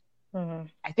emotionally.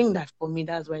 I think that for me,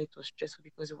 that's why it was stressful,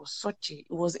 because it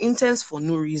was intense for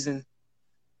no reason.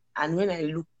 And when I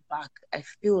look back, I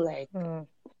feel like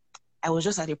I was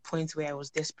just at a point where I was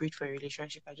desperate for a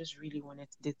relationship. I just really wanted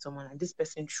to date someone, and this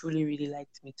person truly, really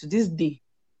liked me. To this day,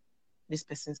 this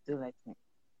person still likes me.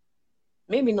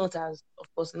 Maybe not as, of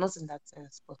course, not in that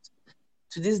sense, but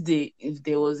to this day, if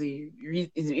there was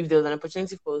an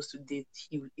opportunity for us to date,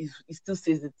 he still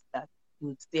says it, that he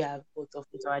would stay have both of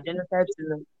us. Our genotypes do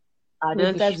not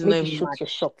Maybe even shoot match. your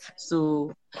shot.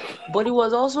 So, but it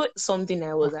was also something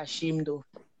I was ashamed of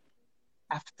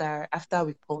after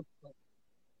we called.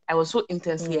 I was so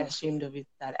intensely ashamed of it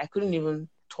that I couldn't even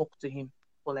talk to him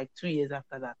for like 2 years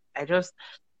after that. I just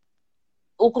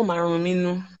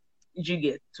you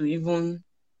get to even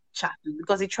chat,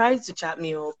 because he tried to chat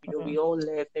me up. We all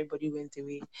left, everybody went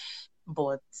away,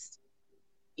 but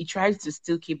he tried to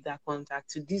still keep that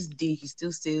contact. To this day, he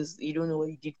still says, "You don't know what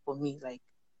you did for me. Like,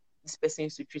 this person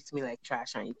used to treat me like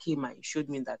trash, and he came and he showed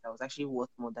me that I was actually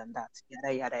worth more than that."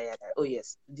 Yada yada yada. Oh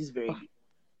yes, this very day,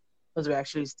 because we're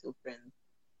actually still friends.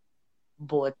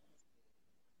 But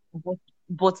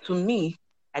but to me,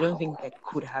 I don't think I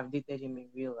could have dated him in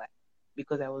real life,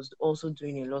 because I was also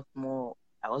doing a lot more.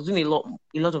 I was doing a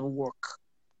lot of work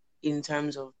in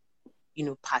terms of,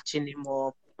 patching him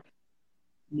up,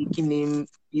 making him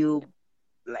feel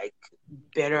like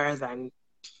better than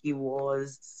he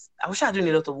was. I was doing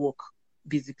a lot of work.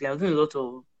 Basically, I was doing a lot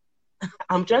of.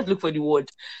 I'm trying to look for the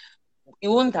word. It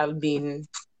wouldn't have been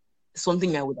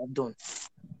something I would have done.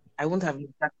 I wouldn't have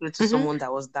been attracted to someone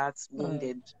that was that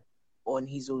wounded on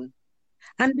his own.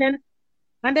 And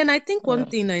then I think one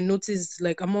thing I noticed,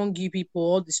 like among you people,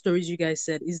 all the stories you guys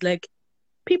said, is like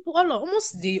people,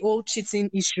 almost the whole cheating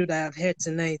issue that I've heard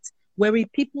tonight, were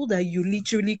with people that you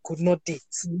literally could not date.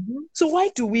 So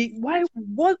what's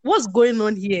going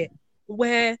on here,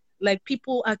 where like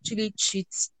people actually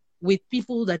cheat with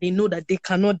people that they know that they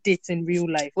cannot date in real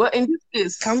life? Well, in this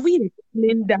case, Can we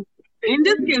explain that? In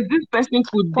this case, this person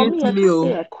could For date me, I me. can't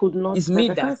say I could not. It's Like, me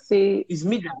I that. can't say It's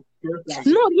me that. Like,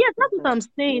 No, yeah, that's what I'm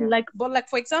saying. Yeah. Like, but like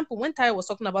for example, when Taya was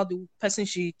talking about the person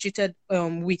she cheated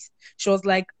with, she was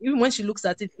like, even when she looks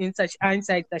at it in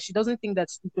hindsight, that she doesn't think that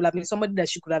it could have been somebody that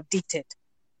she could have dated.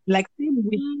 Like, same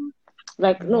with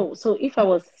Like, no. So if I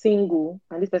was single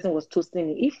and this person was toasting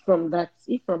me, if from that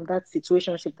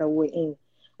situationship that we're in,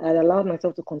 I had allowed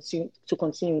myself to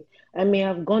continue, I may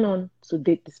have gone on to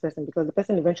date this person, because the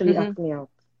person eventually asked me out.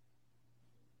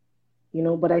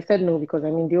 But I said no, because I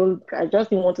just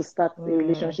didn't want to start a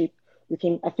relationship with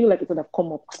him. I feel like it would have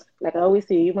come up. Like I always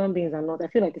say, human beings are not. I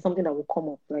feel like it's something that will come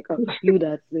up. Like you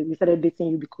that we started dating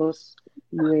you because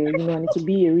you were, and it to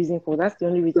be a reason for. That's the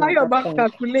only reason at that point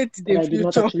calculate the that I did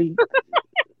not future. actually.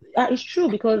 It's true,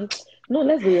 because no,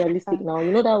 let's be realistic now.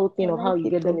 You know that whole thing of how you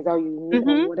get them is how you meet,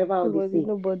 or whatever how they say.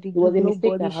 It was a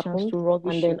mistake that happened,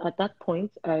 and then at that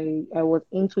point, I was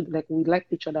into, like, we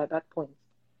liked each other at that point,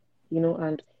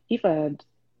 and if I had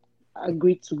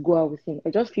agreed to go out with him, I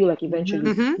just feel like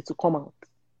eventually it will come out.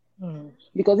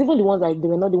 Because even the ones that they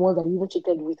were not the ones that you even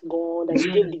cheated with, God, that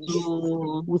you gave the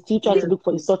gift, we still try to look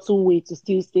for a subtle way to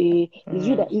still say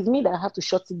it's me that I have to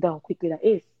shut it down quickly. That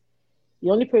is,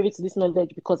 you're only privy to this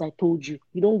knowledge because I told you.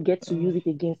 You don't get to use it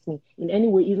against me in any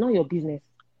way. It's not your business.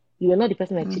 You are not the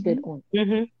person I cheated on.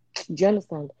 Do you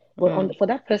understand? But for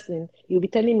that person, you'll be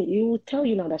telling me, he will tell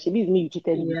you now that she is me you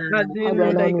cheated with. How do I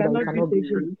now know that you cannot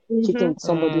be cheating with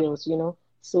somebody else,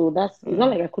 So it's not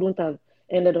like I couldn't have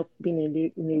ended up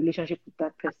being in a relationship with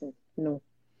that person. No.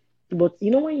 But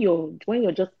when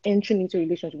you're just entering into a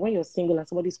relationship, when you're single and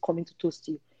somebody's coming to toast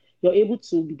you, you're able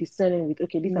to be discerning with,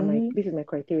 okay, this is my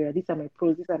criteria, these are my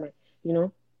pros, these are my,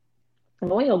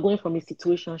 And when you're going from a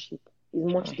situationship,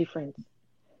 it's much different.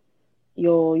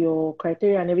 Your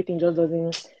criteria and everything just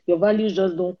doesn't, your values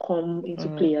just don't come into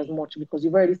play as much, because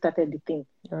you've already started the thing.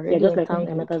 You're just like, I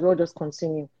might as well just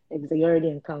continue. You're already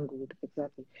entangled.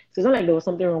 Exactly. So it's not like there was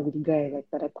something wrong with the guy, like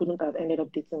that I couldn't have ended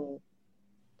up dating him.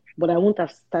 But I wouldn't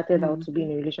have started out to be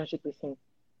in a relationship with him.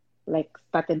 Like,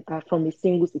 started from a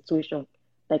single situation.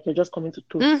 Like, you're just coming to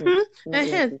toast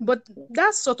me. But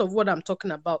that's sort of what I'm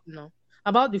talking about now.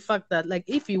 About the fact that, like,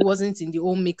 if he wasn't in the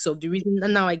whole mix of the reason,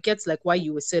 and now I get like why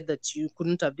you said that you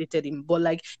couldn't have dated him, but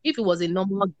like if he was a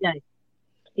normal guy,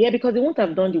 yeah, because he won't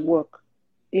have done the work.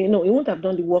 He won't have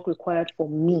done the work required for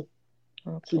me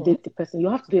to date the person. You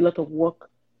have to do a lot of work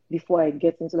before I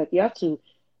get into, like, you have to.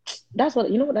 That's what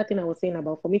that thing I was saying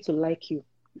about, for me to like you.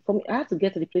 For me, I have to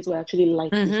get to the place where I actually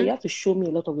like you. So you have to show me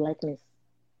a lot of likeness.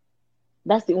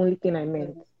 That's the only thing I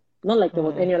meant. Not like there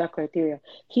was any other criteria.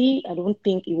 I don't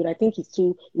think he would. I think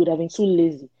he would have been too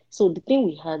lazy So the thing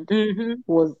we had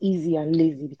was easy and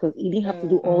lazy because he didn't have to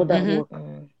do all that work.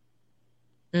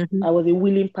 I was a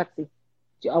willing party.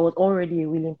 I was already a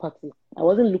willing party. I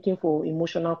wasn't looking for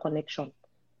emotional connection,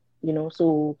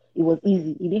 so it was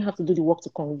easy. He didn't have to do the work to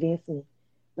convince me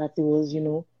that he was,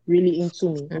 really into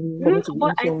me for me to be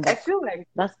But into him I back. feel like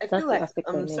That's the aspect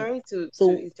I I'm meant. sorry to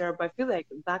So interrupt, but I feel like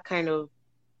that kind of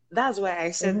that's why I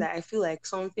said that I feel like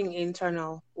something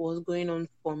internal was going on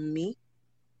for me.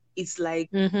 It's like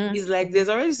there's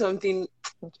already something.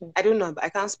 okay. I don't know, but I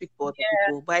can't speak for other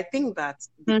people. But I think that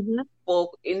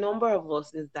for a number of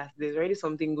us is that there's already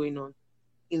something going on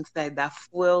inside that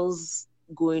fuels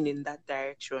going in that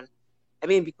direction. I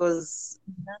mean, because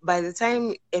by the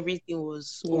time everything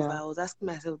was over, I was asking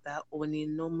myself that on a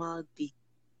normal day,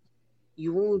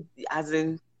 you won't, as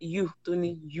in you,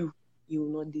 Tony, you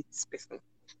will not date this person.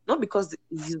 Not because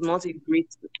he's not a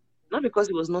great, not because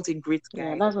he was not a great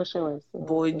guy. Yeah, that's what she was saying.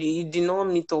 But he did not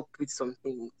meet up with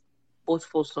something. But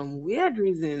for some weird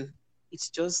reason, it's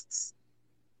just.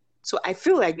 So I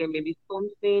feel like there may be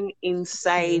something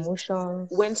inside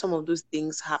Emotions. when some of those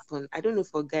things happen. I don't know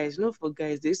for guys. No, for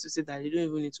guys, they used to say that they don't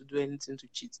even need to do anything to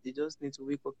cheat. They just need to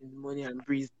wake up in the morning and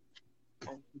breathe.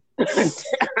 And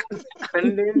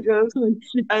then just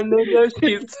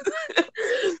cheat.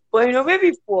 But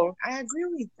maybe for I agree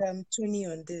with Tony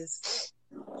on this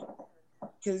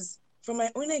because from my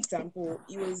own example,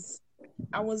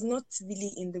 I was not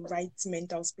really in the right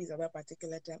mental space at that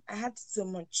particular time. I had so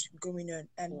much going on,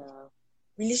 and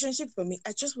relationship for me,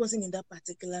 I just wasn't in that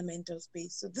particular mental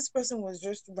space. So this person was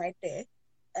just right there,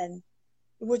 and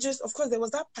it was just, of course, there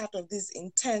was that part of this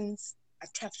intense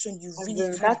attraction you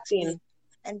really can't explain.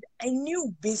 And I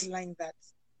knew baseline that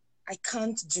I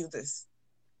can't do this,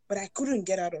 but I couldn't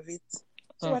get out of it.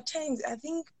 So at times, I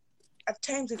think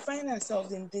we find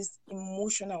ourselves in this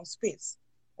emotional space,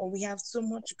 or we have so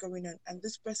much going on, and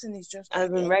this person is just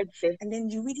right there. And then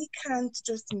you really can't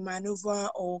just maneuver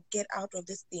or get out of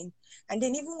this thing. And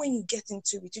then even when you get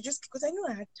into it, you just, because I know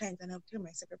I had times and I'll tell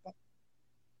myself,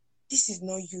 this is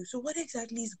not you. So what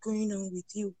exactly is going on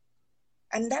with you?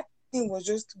 And that thing was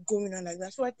just going on like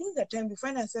that. So I think that time we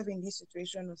find ourselves in this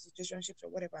situation or situationships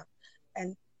or whatever,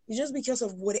 and it's just because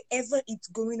of whatever it's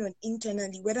going on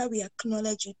internally, whether we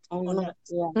acknowledge it or not.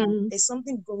 There's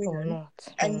something going on.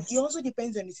 And it also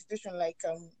depends on the situation, like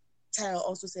Tyle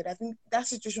also said. I think that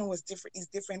situation is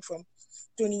different from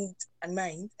Tony and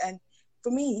mine. And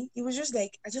for me, it was just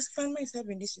like I just found myself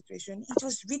in this situation. It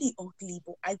was really ugly,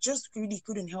 but I just really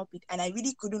couldn't help it. And I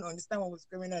really couldn't understand what was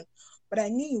going on. But I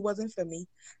knew it wasn't for me.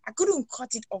 I couldn't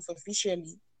cut it off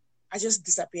officially. I just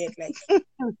disappeared,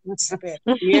 disappeared.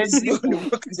 Just left.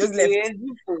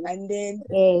 And then,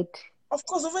 of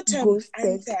course, over time,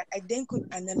 I then could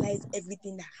analyze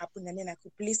everything that happened, and then I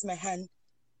could place my hand.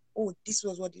 Oh, this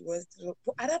was what it was.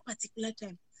 But at that particular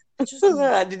time, I just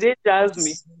did they jazz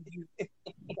me? I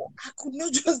could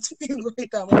not just figure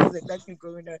it out what was exactly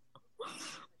going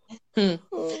on.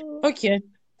 Okay.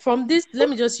 From this, let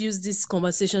me just use this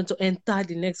conversation to enter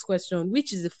the next question,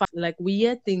 which is the fact, like, we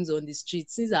hear things on the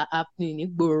streets, things are happening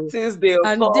in Igboro. Since they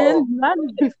and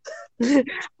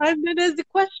then there's the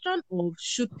question of,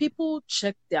 should people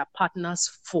check their partner's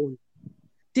phone?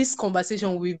 This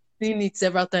conversation, we've seen it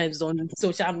several times on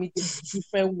social media,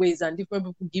 different ways, and different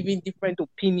people giving different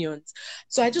opinions.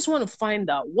 So I just want to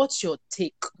find out, what's your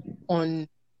take on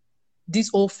this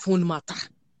whole phone matter?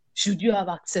 Should you have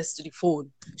access to the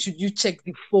phone? Should you check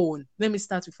the phone? Let me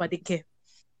start with Fadeke.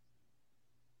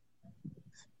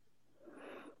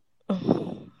 I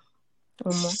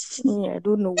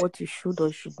don't know what you should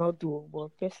or should not do,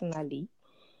 but personally,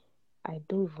 I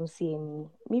don't even see any.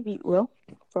 Maybe,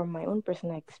 from my own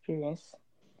personal experience,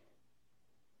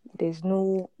 there's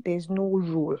no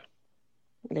rule.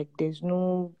 Like, there's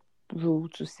no rule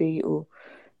to say,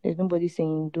 there's nobody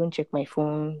saying don't check my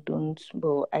phone, don't.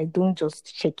 But I don't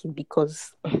just check it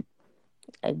because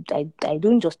I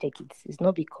don't just check it. It's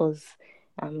not because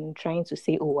I'm trying to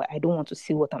say, I don't want to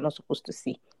see what I'm not supposed to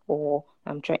see, or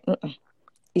I'm trying.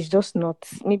 It's just not.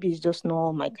 Maybe it's just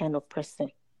not my kind of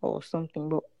person or something.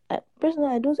 But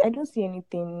personally, I don't see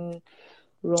anything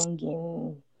wrong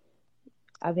in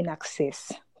having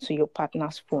access to your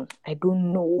partner's phone. I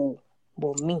don't know,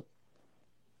 but me,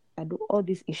 I do all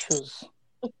these issues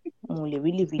only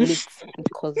really relate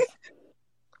because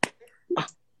I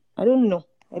don't know.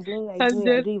 I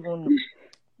don't even know.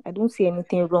 I don't see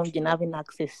anything wrong in having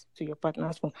access to your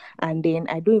partner's phone. And then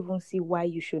I don't even see why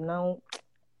you should now.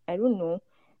 I don't know.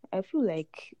 I feel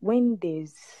like when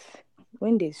there's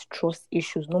trust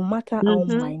issues, no matter how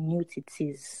minute it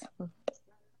is,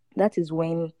 that is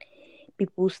when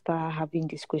people start having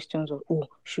these questions of, oh,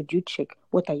 should you check?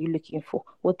 What are you looking for?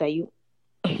 What are you?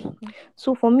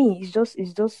 So for me, it's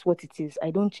just what it is. I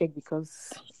don't check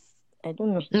because I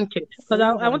don't know. Okay, I because really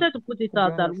I have wanted to put it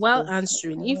out that ignorance while because I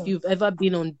answering, don't if know. you've ever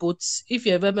been on boats, if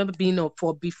you've ever been on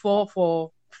for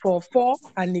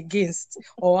and against,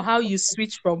 or how you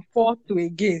switch from for to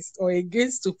against or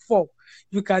against to for,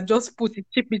 you can just put it,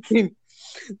 chip it in.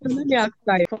 So let me ask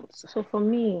that. So for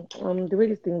me, the way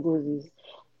this thing goes is,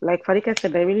 like Farika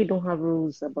said, I really don't have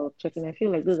rules about checking. I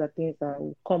feel like those are things that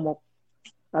will come up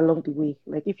along the way.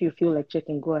 Like if you feel like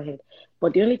checking, go ahead.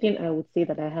 But the only thing I would say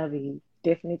that I have a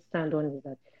definite stand on is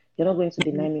that you're not going to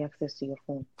deny me access to your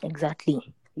phone.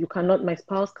 Exactly. You cannot, my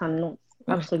spouse cannot.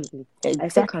 Absolutely. I say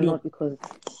Exactly. cannot because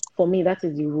for me that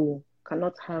is the rule.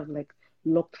 Cannot have like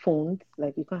locked phones.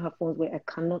 Like you can't have phones where I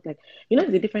cannot like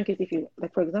it's a different case if you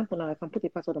like for example now I can put a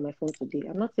password on my phone today.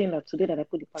 I'm not saying that today that I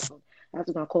put the password, I have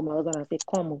to go and call my husband and say,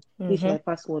 come on, this is my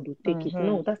password, take it.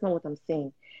 No, that's not what I'm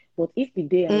saying. But if the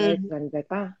day Mm, arrives and it's like,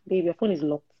 babe, your phone is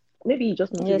locked, maybe he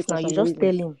just noticed Yes, it now for you some just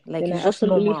reason, tell him like then I it's just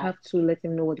absolutely normal. have to let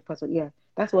him know what the password. Yeah,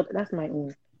 that's my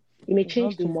own. It may It's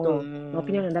change not based tomorrow. My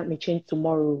opinion on on that may change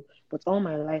tomorrow, but all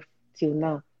my life till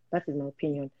now, that is my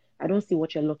opinion. I don't see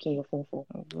what you're locking your phone for.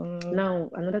 Now,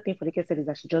 another thing for the kid said is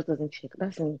that she just doesn't check.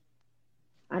 That's me.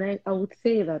 And I would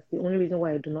say that the only reason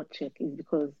why I do not check is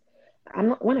because I'm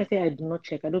not, when I say I do not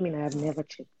check, I don't mean I have never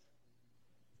checked.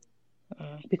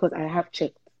 Because I have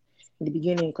checked. In the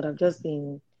beginning, it could have just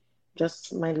been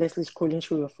just mindlessly scrolling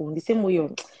through your phone. The same way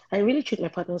I really treat my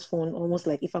partner's phone almost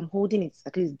like if I'm holding it,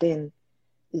 at least then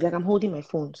it's like I'm holding my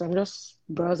phone. So I'm just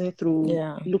browsing through,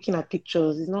 yeah looking at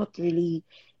pictures. It's not really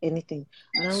anything.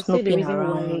 And I would say snooping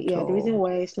around the reason or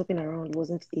why snooping around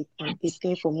wasn't a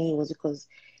thing for me was because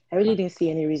I really didn't see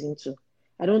any reason to.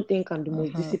 I don't think I'm the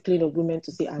most disciplined of women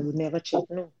to say I would never check.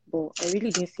 No, but I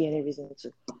really didn't see any reason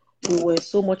to. We were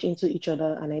so much into each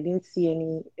other, and I didn't see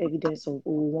any evidence of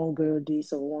one girl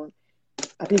this or one,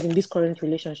 at least in this current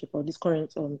relationship or this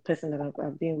current person that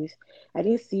I've been with. I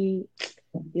didn't see,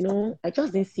 I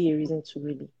just didn't see a reason to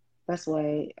really. That's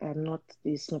why I'm not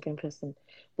the snooping person.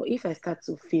 But if I start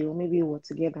to feel, maybe we're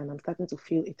together and I'm starting to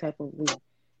feel a type of way,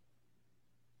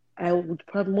 I would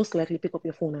probably most likely pick up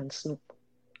your phone and snoop.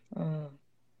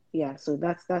 Yeah, so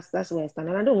that's where I stand.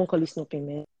 And I don't want to call it snooping,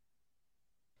 man.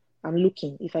 I'm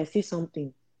looking. If I see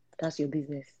something, that's your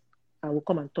business. I will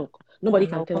come and talk. Nobody and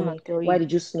can I'll tell come me and tell why you.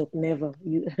 did you snoop? Never.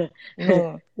 You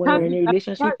No, when that, we're in a that,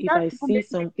 relationship, if that I even see makes it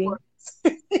something, worse.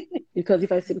 because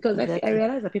I exactly.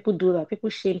 realize that people do that.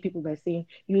 People shame people by saying,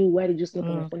 "You, why did you snoop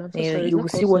on my phone?" I'm so Yeah, sorry. It's you will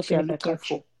not see called what snooping you're if I looking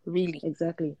catch you. for. Really.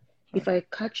 Exactly. If I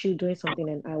catch you doing something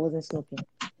and I wasn't snooping,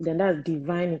 then that's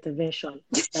divine intervention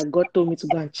that God told me to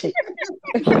go and check.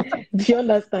 Do you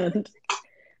understand?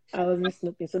 I wasn't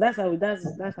snooping. So that's how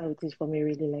it is for me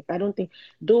really. Like I don't think,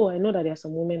 though I know that there are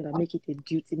some women that make it a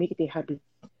duty, make it a habit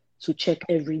to check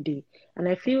every day. And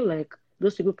I feel like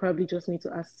those people probably just need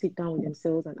to sit down with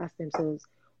themselves and ask themselves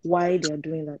why they are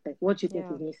doing that. Like, what do you think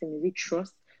Yeah. is missing? Is it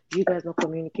trust? Do you guys not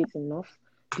communicate enough?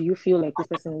 Do you feel like this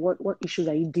person, what issues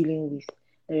are you dealing with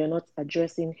that you're not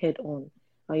addressing head on?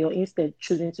 And you're instead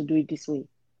choosing to do it this way,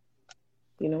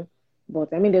 you know?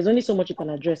 But I mean, there's only so much you can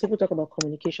address. People talk about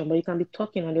communication, but you can be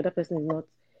talking and the other person is not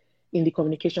in the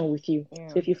communication with you. Yeah.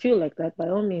 So if you feel like that, by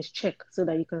all means, check so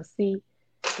that you can see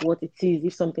what it is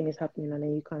if something is happening, and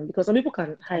then you can, because some people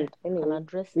can hide Can anyway.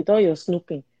 address it. With all your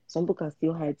snooping, some people can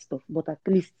still hide stuff, but at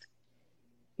least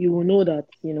you will know that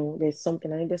there's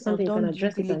something, and if there's I've something, you can done due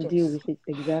address it and deal diligence. with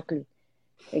it.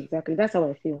 Exactly. That's how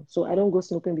I feel. So I don't go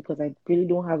snooping because I really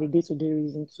don't have a day-to-day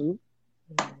reason to.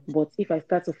 But if I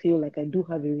start to feel like I do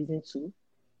have a reason to,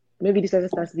 maybe this person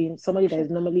starts being somebody that is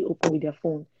normally open with their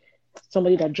phone,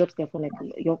 somebody that drops their phone, like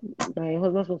my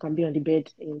husband's phone can be on the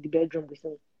bed in the bedroom with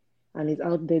me, and is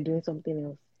out there doing something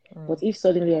else. But if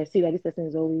suddenly I see that this person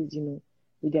is always,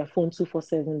 with their phone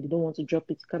 247, they don't want to drop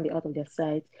it, it can't be out of their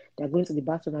sight, they're going to the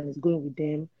bathroom and it's going with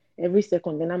them every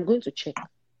second, then I'm going to check,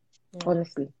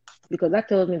 honestly, because that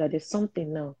tells me that there's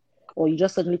something now. Or you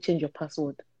just suddenly change your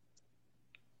password.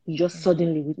 You just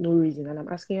suddenly, with no reason, and I'm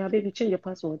asking you, baby, change your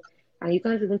password, and you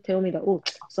can't even tell me that, oh,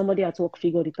 somebody at work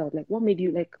figured it out. Like, what made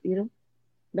you, like,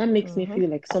 that makes me feel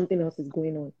like something else is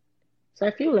going on. So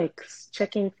I feel like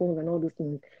checking phones and all those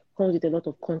things comes with a lot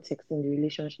of context in the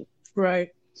relationship. Right.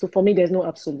 So for me, there's no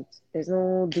absolute. There's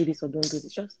no do this or don't do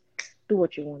this. Just do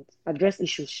what you want. Address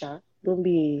issues, Sha. Don't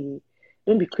be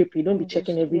creepy. Don't be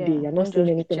checking every day. You're not Don't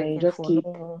seeing just be anything and you checking just for keep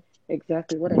no.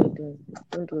 exactly what are you doing?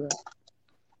 Don't do that.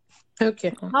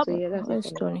 Okay. How So about yeah, that's it for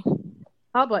Where's me. Tony?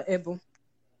 Ebo?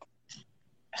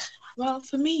 Well,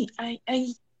 for me, I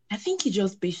think it's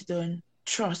just based on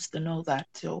trust and all that.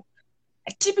 So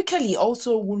I typically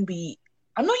also wouldn't be.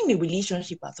 I'm not in a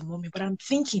relationship at the moment, but I'm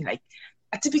thinking like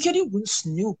I typically wouldn't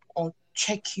snoop or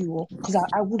check you because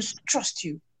I would trust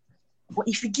you. But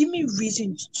if you give me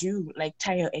reasons to, like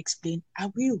Tyre explained,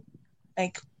 I will.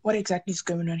 Like, what exactly is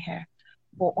going on here?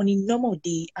 But on a normal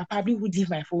day, I probably would leave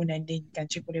my phone and then you can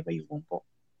check whatever you want. But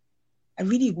I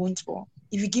really won't. But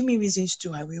if you give me reasons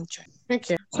to, I will check.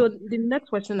 Okay. So the next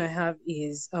question I have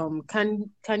is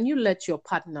can you let your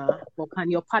partner or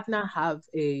can your partner have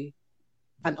an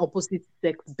opposite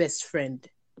sex best friend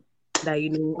that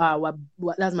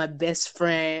that's my best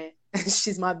friend.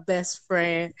 She's my best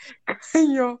friend.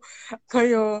 Can your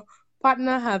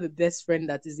partner have a best friend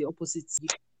that is the opposite?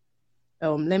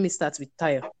 Let me start with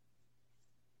Taya.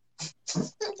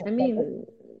 I mean,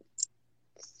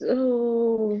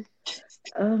 so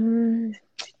man,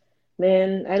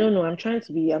 I don't know. I'm trying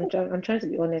to be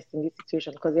honest in this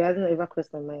situation because it hasn't ever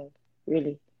crossed my mind,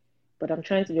 really. But I'm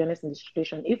trying to be honest in this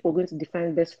situation. If we're going to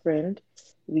define best friend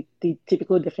with the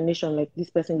typical definition, like this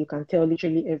person you can tell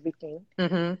literally everything,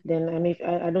 then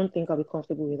I don't think I'll be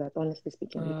comfortable with that, honestly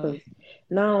speaking. Because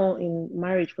now in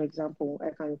marriage, for example, I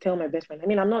can tell my best friend. I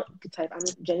mean, I'm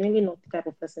genuinely not the type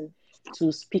of person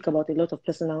to speak about a lot of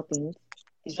personal things.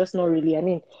 It's just not really. I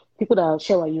mean, people that I'll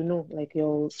share what like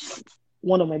you're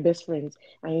one of my best friends,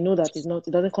 and you know that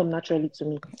it doesn't come naturally to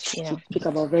me to speak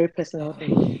about very personal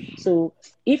things. So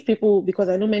if people, because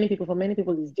I know for many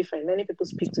people it's different. Many people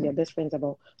speak to their best friends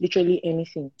about literally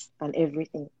anything and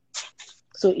everything.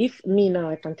 So if me now,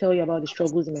 I can tell you about the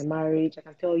struggles in my marriage, I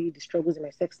can tell you the struggles in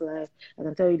my sex life, I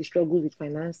can tell you the struggles with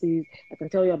finances, I can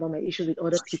tell you about my issues with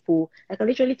other people, I can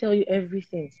literally tell you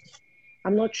everything.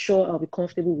 I'm not sure I'll be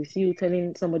comfortable with you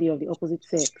telling somebody of the opposite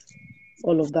sex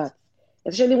all of that.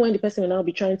 Especially when the person will now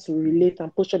be trying to relate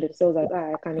and posture themselves as,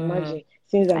 I can imagine,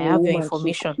 since I'm I a have your woman too,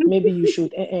 information. maybe you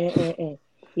should,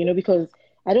 because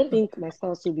I don't think my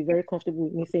spouse will be very comfortable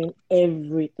with me saying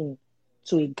everything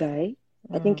to a guy.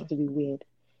 I think it will be weird.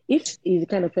 If he's the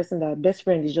kind of person that best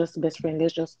friend is just best friend,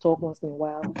 let's just talk once in a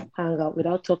while, hang out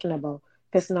without talking about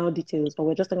personal details, or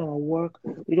we're just talking about work,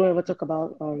 we don't ever talk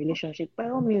about our relationship, by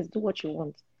all means, do what you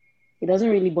want. It doesn't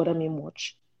really bother me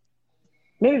much.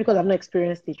 Maybe because I've not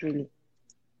experienced it really.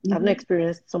 I've not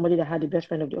experienced somebody that had a best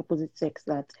friend of the opposite sex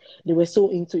that they were so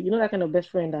into, that kind of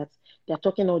best friend that they're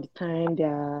talking all the time,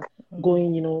 they're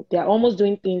going, they're almost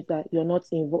doing things that you're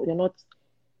not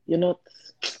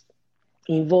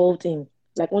involved in.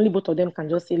 Like only both of them can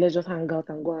just say, let's just hang out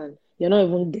and go, and you're not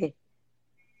even there.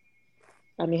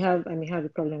 I may have a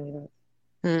problem with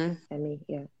that.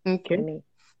 Okay.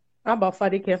 How about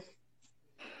Fadike?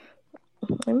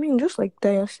 I mean, just like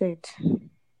Daya said,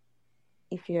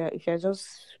 if you're just,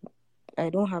 I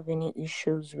don't have any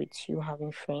issues with you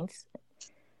having friends,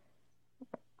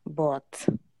 but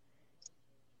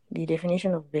the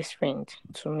definition of best friend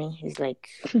to me is like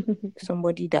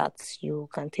somebody that you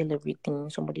can tell everything,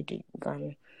 somebody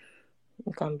that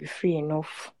you can be free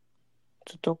enough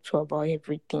to talk to about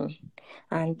everything.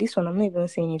 And this one, I'm not even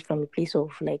saying it from a place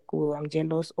of like, oh, I'm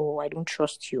jealous or I don't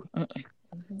trust you.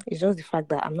 It's just the fact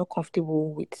that I'm not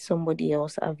comfortable with somebody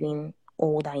else having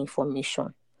all that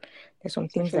information. There's some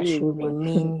things that should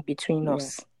remain between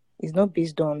us. It's not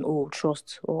based on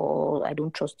trust or I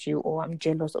don't trust you or I'm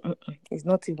jealous. It's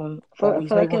not even.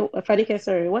 Fadike,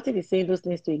 sorry, what if he's saying those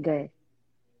things to a guy?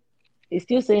 He's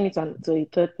still saying it to a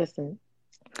third person.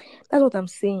 That's what I'm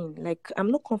saying. Like,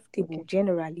 I'm not comfortable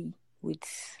generally with.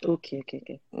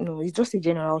 Okay. No, it's just a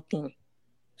general thing.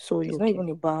 So it's not even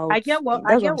about. I get what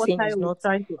Tayo was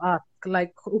trying to ask.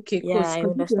 Like, okay, yeah, I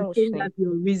understand what you're saying. That's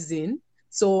your reason.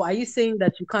 So are you saying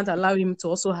that you can't allow him to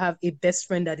also have a best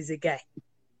friend that is a guy?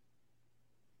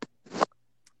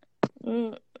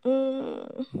 Because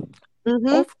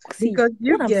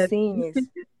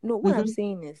I'm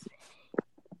saying is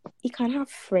he can have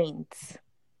friends.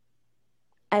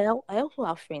 I also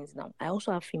have friends now. I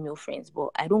also have female friends, but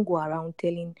I don't go around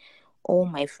telling all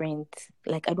my friends,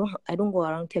 like I don't go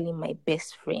around telling my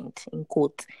best friend, in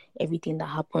quote, everything that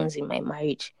happens in my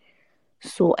marriage.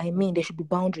 So I mean there should be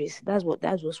boundaries. That's what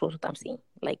I'm saying.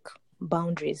 Like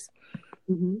boundaries.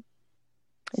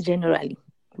 Generally.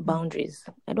 Boundaries.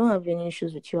 I don't have any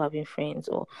issues with you having friends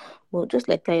but just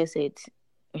like Taya said,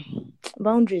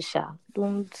 boundaries, Sha.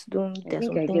 Don't.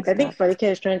 I think Fadike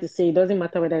is trying to say it doesn't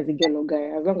matter whether it's a girl or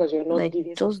guy, as long as you're not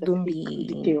giving just don't be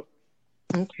detail.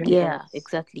 Okay. Yeah,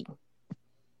 exactly.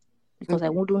 Because I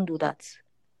wouldn't do that.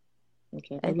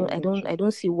 Okay. I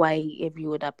don't see why every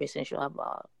other person should have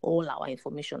all our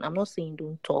information. I'm not saying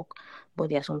don't talk, but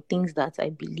there are some things that I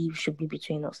believe should be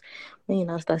between us. When you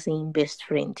now start saying best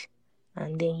friend,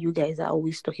 and then you guys are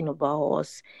always talking about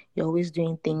us, you're always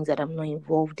doing things that I'm not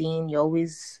involved in. You're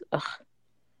always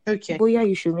Okay. Boya,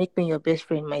 you should make me your best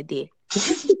friend, my dear.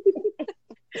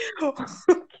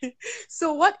 Okay.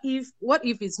 So what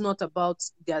if it's not about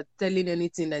they're telling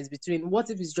anything that's between? What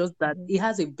if it's just that he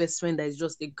has a best friend that is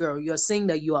just a girl? You're saying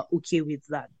that you are okay with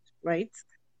that, right?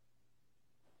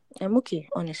 I'm okay,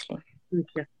 honestly.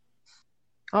 Okay.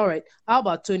 All right. How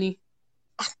about Tony?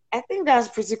 I think that's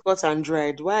pretty cut and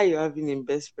dried. Why are you having a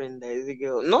best friend that is a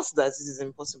girl? Not that it is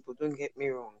impossible, don't get me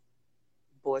wrong.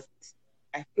 But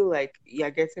I feel like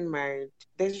you're getting married.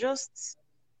 There's just,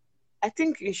 I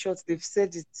think in short, they've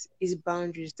said it is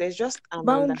boundaries. There's just an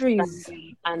Boundaries.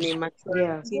 understanding and a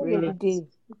Yeah, maturity End of the really. day,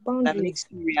 that boundaries. makes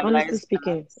you Honestly realize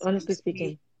speaking, that honestly you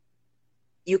see, speaking,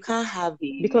 you can't have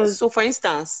a. because So, for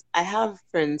instance, I have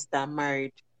friends that are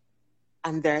married,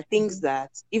 and there are things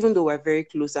that, even though we're very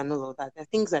close and all of that, there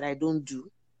are things that I don't do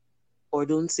or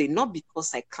don't say, not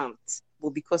because I can't,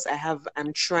 but because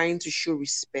I'm trying to show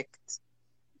respect.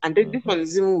 And then this one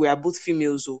is even we are both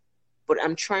females, oh, but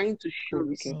I'm trying to show okay.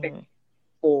 respect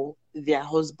for their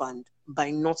husband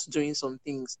by not doing some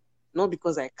things. Not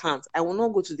because I can't. I will not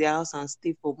go to their house and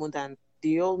stay for more than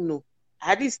they all know. I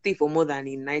hardly stay for more than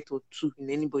a night or two in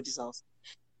anybody's house.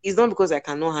 It's not because I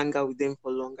cannot hang out with them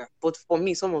for longer. But for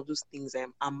me, some of those things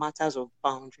are matters of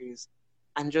boundaries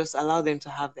and just allow them to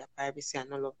have their privacy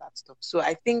and all of that stuff. So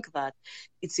I think that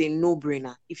it's a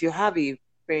no-brainer. If you have a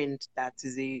friend that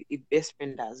is a best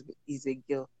friend that is a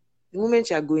girl, the moment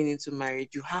you are going into marriage,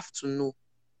 you have to know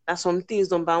that some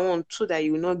things, number one, so that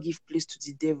you will not give place to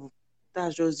the devil.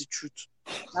 That's just the truth.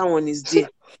 That one is there.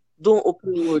 Don't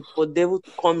open road for devil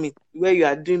to come in where you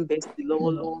are doing best,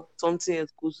 something else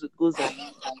goes and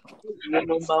enters.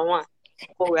 Number one.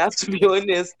 But we have to be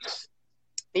honest.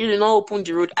 You do not open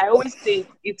the road. I always say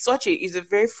it's a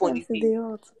very funny That's thing the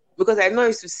hot. because I know I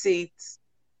used to say it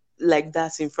like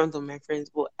that in front of my friends,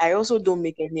 but I also don't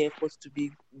make any efforts to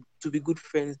be good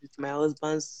friends with my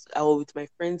husbands or with my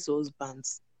friends'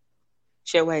 husbands.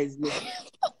 Shewa is here.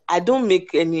 I don't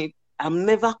make any. I'm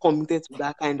never committed to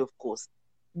that kind of course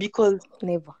because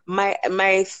Never.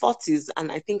 my thought is,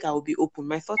 and I think I will be open.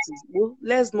 My thought is, well,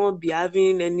 let's not be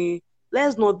having any.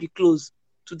 Let's not be close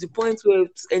to the point where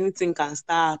anything can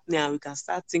start happening and we can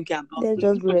start thinking about Let's it.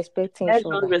 just be respecting Let's each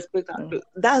just other. respect our.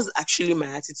 That's actually my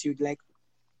attitude. Like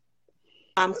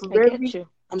I'm I get you.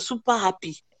 I'm super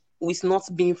happy with not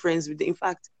being friends with them. In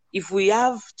fact, if we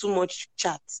have too much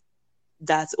chat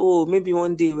that maybe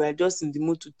one day we're just in the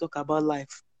mood to talk about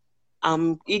life,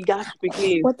 I'm eager to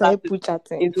quickly What are start you put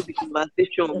chatting? into the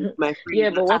conversation with my Yeah,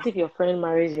 friends. but what if your friend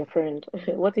marries your friend?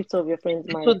 What if two of your friends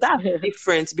So marry? that's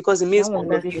different because it means That all one is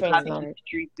of That's you different have different. now.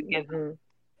 history together. hmm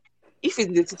If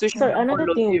it's the situation Sorry, where another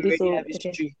all of thing you with this already whole have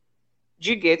okay. history, do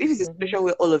you get? If it's a hmm situation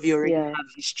where all of you already Yeah. have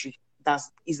history, that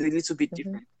is a little bit hmm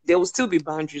different. There will still be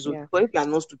boundaries, Yeah. but if you are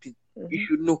not stupid, you hmm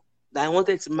should know that I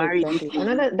wanted to marry this Exactly. lady.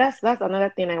 Another that's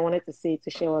another thing I wanted to say to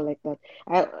share like that.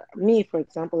 Me, for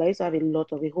example, I used to have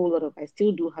a whole lot of I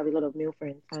still do have a lot of male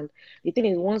friends. And the thing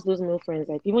is once those male friends,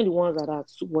 like even the ones that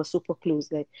were super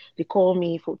close, like they call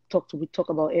me for we talk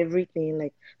about everything,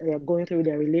 like they are going through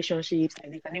their relationships,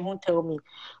 and they can even tell me.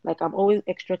 Like I'm always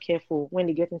extra careful when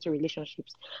they get into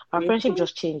relationships. Our friendship Mhm.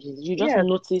 just changes. You just Yes,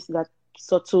 notice that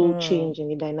subtle change in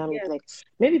the dynamic. yes. Like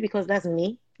maybe because that's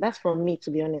me. That's from me,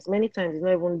 to be honest. Many times it's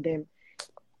not even them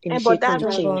But initiating that's the how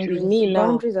Just it change. It's should boundaries. me be. now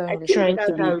Boundaries are I think trying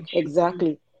to that's respected. how be it should be.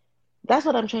 exactly. That's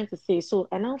what I'm trying to say. So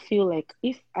I now feel like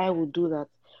if I would do that,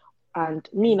 and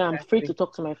me now I'm free to Exactly.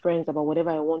 talk to my friends about whatever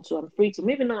I want to. I'm free to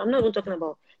maybe not. I'm not even talking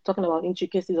about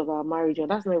intricacies of our marriage, or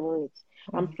that's not even it.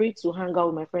 I'm free to hang out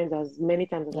with my friends as many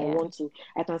times as I Yeah. want to.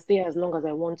 I can stay as long as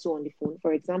I want to on the phone.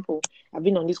 For example, I've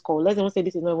been on this call. Let's even say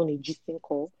this is not even a gisting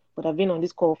call, but I've been on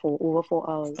this call for over 4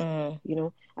 hours.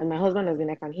 And my husband has been.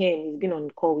 I can hear him. He's been on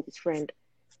the call with his friend.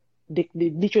 They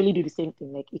literally do the same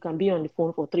thing. Like you can be on the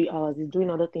phone for 3 hours, he's doing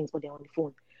other things, but they're on the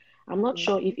phone. I'm not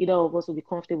sure if either of us would be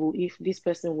comfortable if this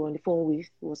person we're on the phone with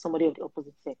was somebody of the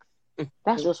opposite sex.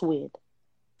 That's just weird.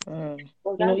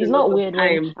 Well, You know, that's a it's lot not of weird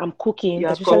when time I'm cooking you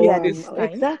are Especially or at committed. I'm this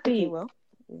time. Okay, exactly. well.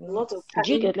 A lot of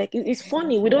Do you time. get like it's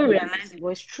funny? We don't realize it, but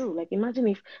it's true. Like imagine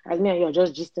if as me and you are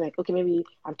just gisting, like okay, maybe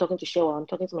I'm talking to Shewa, I'm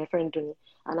talking to my friend Tony,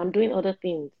 and I'm doing other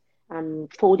things. I'm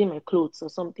folding my clothes or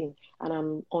something, and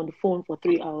I'm on the phone for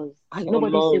 3 hours, and Oh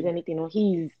nobody says Lord. anything. Or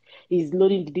he's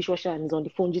loading the dishwasher and he's on the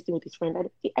phone gisting with his friend.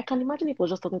 I can imagine if I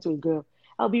was just talking to a girl,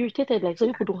 I'll be irritated. Like so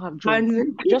people don't have joy.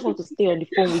 And You just want to stay on the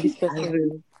phone with this As person.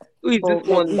 in, who is this But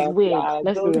like one it's that weird. are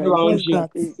Let's be just realistic. What's lounging Like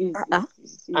that?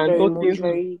 it's and very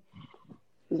talking? Emoji.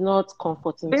 it's not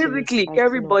comforting to me. Basically,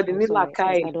 No, everybody I'm need sorry.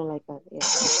 lakai. I don't like that. Yeah.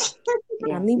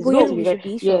 I Yeah. mean, It's good boy, to be we very should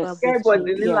be each other yes. best Everybody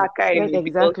friend. need Yeah. lakai Like me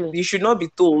because exactly. you should not be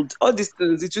told all these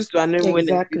things. It used to annoy me when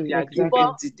they say they are doing Exactly.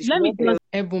 well, birthday. They should let me not tell tell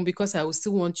Ebon, because I will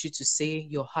still want you to say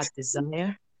your heart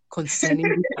desire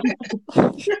concerning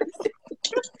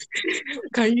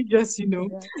can you just,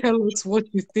 tell us what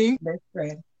you think? Best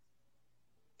friend.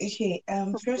 Okay,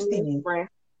 first Yes, thing is, right.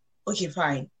 okay,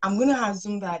 fine. I'm gonna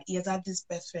assume that he has had this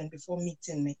best friend before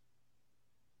meeting me.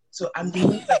 So I'm the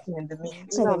new person in the mix.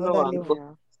 It's on another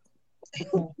level.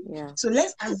 Yeah. So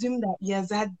let's assume that he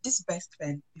has had this best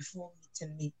friend before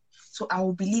meeting me. So I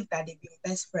will believe that they've been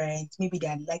best friends. Maybe they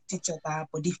had liked each other,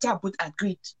 but they both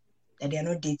agreed that they are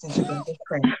not dating, so they're best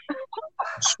friends.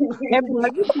 Ebon,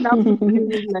 have you seen how people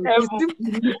behave like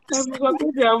Everybody,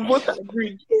 they have both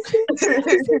agreed.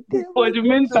 for the So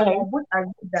meantime? they both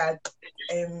agreed that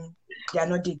they are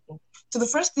not dating. So the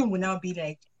first thing will now be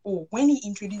like, oh, when he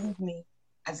introduces me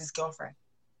as his girlfriend,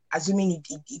 assuming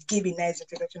it gave a nice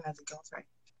introduction as a girlfriend,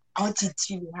 I want it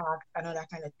to react and all that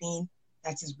kind of thing.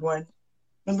 That is one.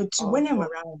 Number two, when I'm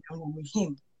around, I'm with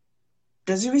him.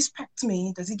 Does he respect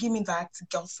me? Does he give me that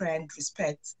girlfriend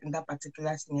respect in that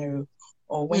particular scenario?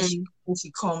 Or when she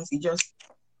comes, he just,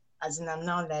 as in I'm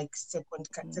now like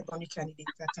secondary candidate,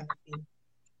 that kind of thing.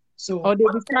 So Or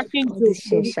they'll be cracking All jokes. this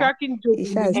They'll be shit, cracking jokes.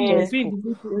 Isha And is they'll be stressful. the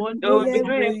little one. They will be Yeah, doing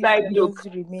boy, inside Isha joke.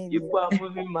 just remain People there. are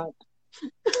moving mad.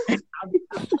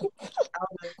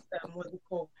 what's it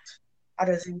called? How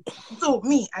does it? So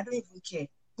me, I don't even care.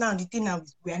 Now the thing now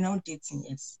is we are now dating.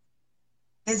 Yes,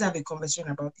 let's have a conversation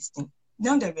about this thing.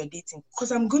 Now that we're dating,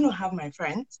 because I'm gonna have my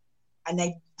friends, and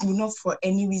I do not for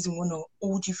any reason want to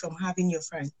hold you from having your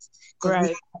friends because we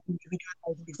Right. have individual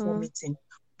life before meeting.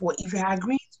 But if you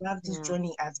agree to have this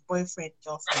journey as boyfriend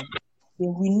girlfriend,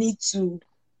 then we need to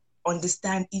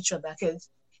understand each other because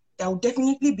there will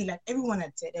definitely be, like everyone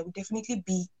had said, there will definitely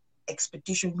be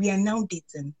expectation. We are now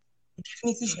dating. We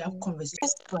definitely should have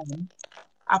conversations.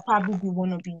 I'll probably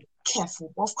want to be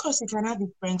careful. But of course, you can have your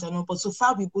friends and all, but so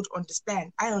far we both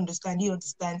understand. I understand, he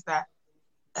understands that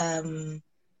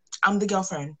I'm the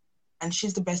girlfriend and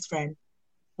she's the best friend.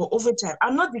 But over time,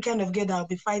 I'm not the kind of girl that I'll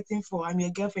be fighting for. I'm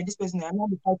your girlfriend, this person, I'm not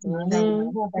be fighting for that woman.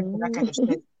 I don't have that kind of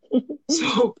stress.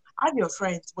 So have your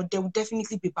friends, but there will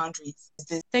definitely be boundaries.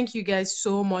 Thank you guys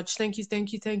so much. Thank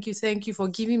you for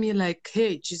giving me like,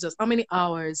 hey, Jesus, how many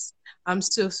hours? I'm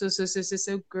so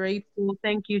grateful.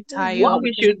 Thank you, Tayo. What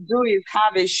we should do is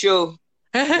have a show.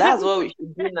 That's what we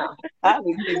should do now. Have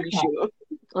a TV show.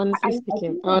 Honestly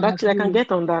speaking, actually, I can get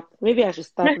on that. Maybe I should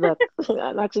start that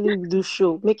and actually do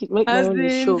show. Make my As own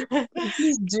in, show.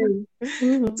 Please do.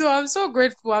 So I'm so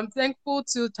grateful. I'm thankful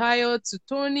to Tayo, to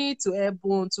Tony, to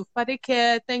Ebon, to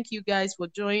Fadike. Thank you guys for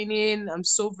joining. I'm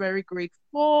so very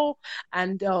grateful.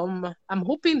 And I'm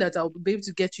hoping that I'll be able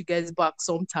to get you guys back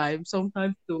sometime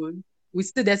soon.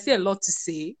 There's still a lot to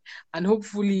say, and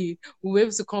hopefully we'll be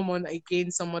able to come on again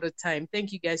some other time.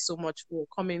 Thank you guys so much for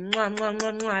coming. Mwah, mwah,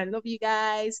 mwah, mwah. I love you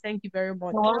guys. Thank you very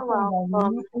much. You're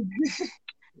welcome.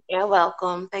 You're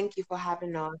welcome. Thank you for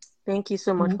having us. Thank you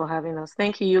so much for having us.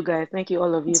 Thank you, you guys. Thank you,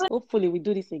 all of you. Hopefully, we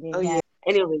do this again. Oh, yeah.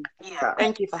 Anyway, yeah.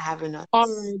 Thank you for having us. All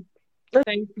right.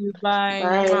 Thank you. Bye.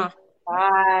 Bye. Mwah.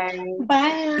 Bye.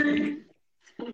 Bye.